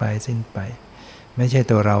หมดไปสิ้นไปไม่ใช่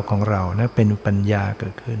ตัวเราของเรานะเป็นปัญญาเกิ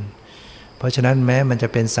ดขึ้นเพราะฉะนั้นแม้มันจะ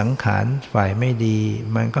เป็นสังขารฝ่ายไม่ดี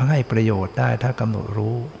มันก็ให้ประโยชน์ได้ถ้ากำหนด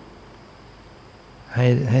รู้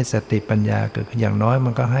ให้สติปัญญาเกิดอย่างน้อยมั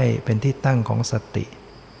นก็ให้เป็นที่ตั้งของสติ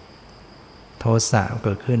โทสะเ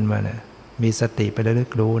กิดขึ้นมาเนี่ยมีสติไประลึ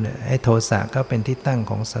กรู้เนี่ยให้โทสะก็เป็นที่ตั้ง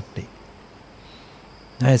ของสติ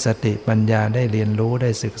ให้สติปัญญาได้เรียนรู้ได้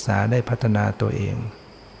ศึกษาได้พัฒนาตัวเอง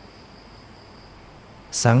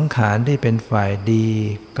สังขารที่เป็นฝ่ายดี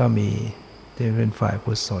ก็มีที่เป็นฝ่าย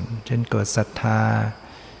กุศลเช่นเกิดศรัทธา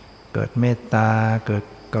เกิดเมตตาเกิด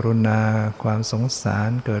กรุณาความสงสาร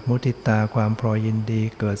เกิดมุทิตาความพอยินดี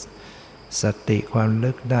เกิดสติความ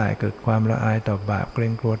ลึกได้เกิดความละอายต่อบาปเกร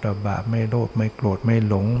งกลัวต่อบาปไม่โลภไม่โกรธไม่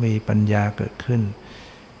หลงมีปัญญาเกิดขึ้น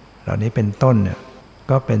เหล่านี้เป็นต้นเนี่ย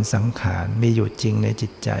ก็เป็นสังขารมีอยู่จริงในจิ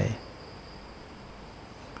ตใจ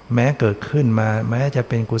แม้เกิดขึ้นมาแม้จะ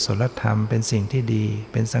เป็นกุศลธรรมเป็นสิ่งที่ดี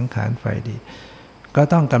เป็นสังขารฝ่ายดีก็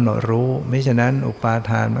ต้องกำหนดรู้มิฉะนั้นอุปา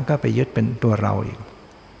ทานมันก็ไปยึดเป็นตัวเราอีก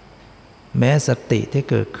แม้สติที่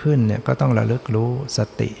เกิดขึ้นเนี่ยก็ต้องระลึกรู้ส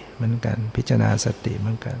ติเหมือนกันพิจารณาสติเห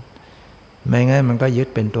มือนกันไม่งั้นมันก็ยึด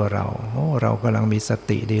เป็นตัวเราโอ้เรากำลังมีส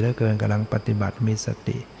ติดีเหลือเกินกำลังปฏิบัติมีส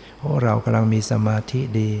ติโอ้เรากำลังมีสมาธิ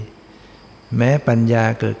ดีแม้ปัญญา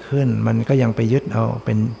เกิดขึ้นมันก็ยังไปยึดเอาเ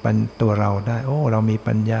ป็นตัวเราได้โอ้เรามี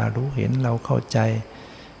ปัญญารู้เห็นเราเข้าใจ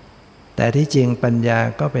แต่ที่จริงปัญญา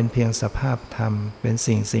ก็เป็นเพียงสภาพธรรมเป็น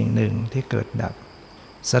สิ่งหนึ่งที่เกิดดับ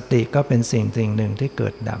สติก็เป็นสิ่งหนึ่งที่เกิ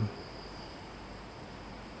ดดับ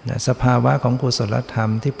สภาวะของกุศลธรร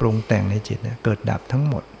มที่ปรุงแต่งในจิตเนี่ยเกิดดับทั้ง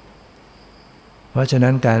หมดเพราะฉะ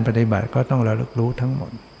นั้นการปฏิบัติก็ต้องระลึกรู้ทั้งหม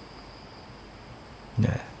ด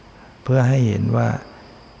เพื่อให้เห็นว่า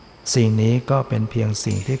สิ่งนี้ก็เป็นเพียง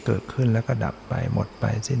สิ่งที่เกิดขึ้นแล้วก็ดับไปหมดไป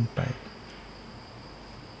สิ้นไป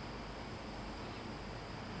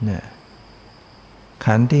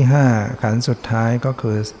ขันธ์ที่ห้าขันธ์สุดท้ายก็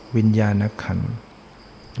คือวิญญาณขันธ์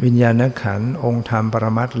วิญญาณขันธ์องค์ธรรมปร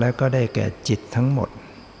มัตถ์และก็ได้แก่จิตทั้งหมด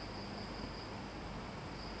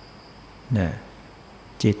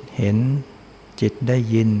จิตเห็นจิตได้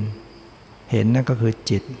ยินเห็นนั่นก็คือ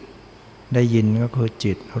จิตได้ยินก็คือ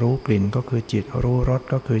จิตรู้กลิ่นก็คือจิตรู้รส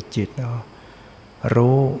ก็คือจิต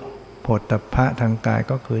รู้โผฏฐัพพะทางกาย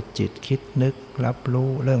ก็คือจิตคิดนึกรับรู้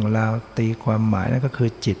เรื่องราวตีความหมายนั่นก็คือ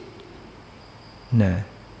จิต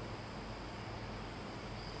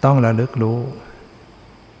ต้องระลึกรู้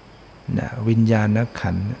วิญญาณ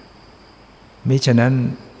ขันธ์มิฉะนั้น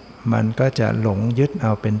มันก็จะหลงยึดเอ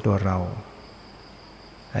าเป็นตัวเรา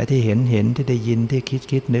ไอ้ที่เห็นที่ได้ยินที่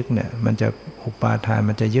คิดนึกเนี่ยมันจะอุปาทาน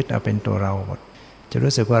มันจะยึดเอาเป็นตัวเราหมดจะ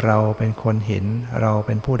รู้สึกว่าเราเป็นคนเห็นเราเ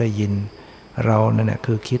ป็นผู้ได้ยินเรานั่นแหละ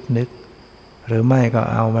คือคิดนึกหรือไม่ก็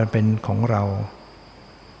เอามันเป็นของเรา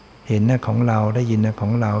เห็นน่ะของเราได้ยินน่ะขอ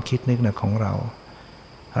งเราคิดนึกน่ะของเรา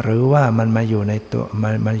หรือว่ามันมาอยู่ในตัว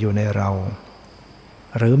มันอยู่ในเรา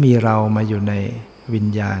หรือมีเรามาอยู่ในวิญ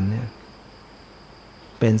ญาณเนี่ย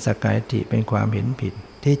เป็นสักกายทิฏฐิเป็นความเห็นผิด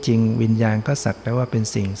ที่จริงวิญญาณก็สักแต่ว่าเป็น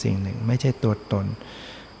สิ่งหนึ่งไม่ใช่ตัวตน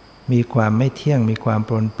มีความไม่เที่ยงมีความป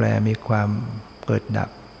รนแปรมีความเกิดดับ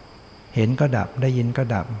เห็นก็ดับได้ยินก็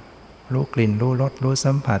ดับรู้กลิ่นรู้รสรู้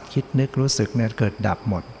สัมผัสคิดนึกรู้สึกเนี่ยเกิดดับ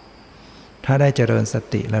หมดถ้าได้เจริญส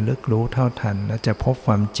ติระลึกรู้เท่าทันแล้วจะพบค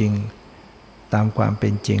วามจริงตามความเป็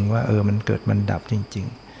นจริงว่ามันเกิดมันดับจริง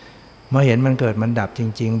ๆเมื่อเห็นมันเกิดมันดับจ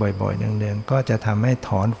ริงๆบ่อยๆเนืองๆก็จะทำให้ถ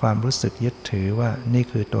อนความรู้สึกยึดถือว่านี่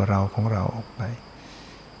คือตัวเราของเราออกไป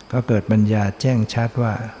ก็เกิดปัญญาแจ้งชัด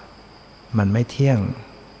ว่ามันไม่เที่ยง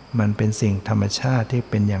มันเป็นสิ่งธรรมชาติที่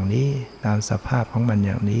เป็นอย่างนี้ตามสภาพของมันอ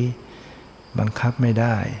ย่างนี้บังคับไม่ไ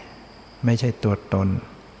ด้ไม่ใช่ตัวตน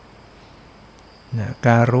ก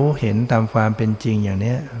ารรู้เห็นตามความเป็นจริงอย่าง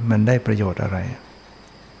นี้มันได้ประโยชน์อะไร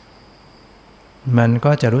มัน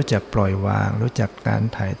ก็จะรู้จักปล่อยวางรู้จักการ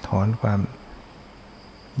ถ่ายถอนความ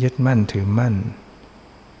ยึดมั่นถือมั่น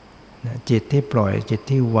จิตที่ปล่อยจิต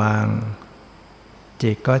ที่วาง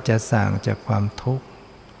จิตก็จะส่างจากความทุกข์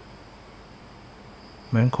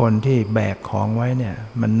เหมือนคนที่แบกของไว้เนี่ย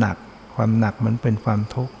มันหนักความหนักมันเป็นความ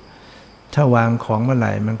ทุกข์ถ้าวางของเมื่อไห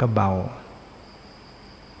ร่มันก็เบา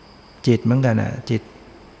จิตเหมือนกัน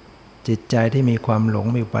จิตใจที่มีความหลง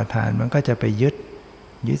มีอุปาทานมันก็จะไปยึด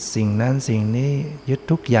สิ่งนั้นสิ่งนี้ยึด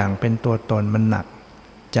ทุกอย่างเป็นตัวตนมันหนัก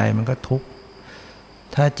ใจมันก็ทุกข์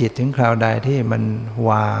ถ้าจิตถึงคราวใดที่มัน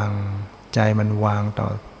วางใจมันวางต่อ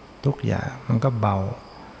ทุกอย่างมันก็เบา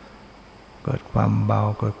เกิดความเบา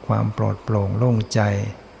เกิดความปลอดโปร่งโล่งใจ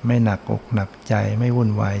ไม่หนักอกหนักใจไม่วุ่น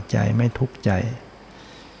วายใจไม่ทุกข์ใจ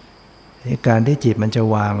การที่จิตมันจะ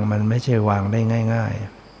วางมันไม่ใช่วางได้ง่าย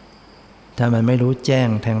ๆถ้ามันไม่รู้แจ้ง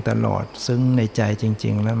แทงตลอดซึ้งในใจจ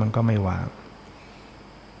ริงๆแล้วมันก็ไม่วาง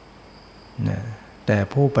แต่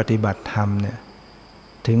ผู้ปฏิบัติธรรมเนี่ย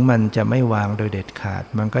ถึงมันจะไม่วางโดยเด็ดขาด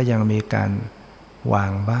มันก็ยังมีการวา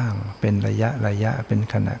งบ้างเป็นระยะเป็น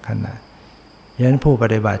ขณะ ฉะนั้นผู้ป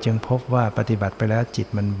ฏิบัติจึงพบว่าปฏิบัติไปแล้วจิต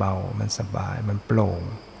มันเบามันสบายมันโปร่ง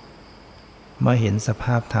เมื่อเห็นสภ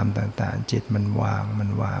าพธรรมต่างๆจิตมันวา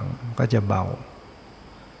งก็จะเบา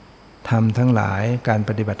ธรรมทั้งหลายการป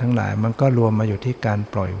ฏิบัติทั้งหลายมันก็รวมมาอยู่ที่การ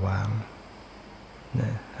ปล่อยวางน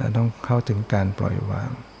ะต้องเข้าถึงการปล่อยวา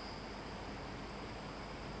ง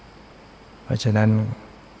เพราะฉะนั้น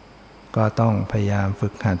ก็ต้องพยายามฝึ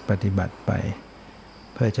กหัดปฏิบัติไป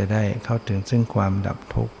เพื่อจะได้เข้าถึงซึ่งความดับ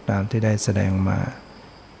ทุกข์ตามที่ได้แสดงมา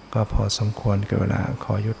ก็พอสมควรกับเวลาข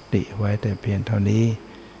อยุติไว้แต่เพียงเท่านี้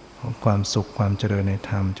ขอความสุขความเจริญใน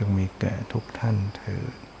ธรรมจงมีแก่ทุกท่านเถิ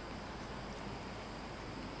ด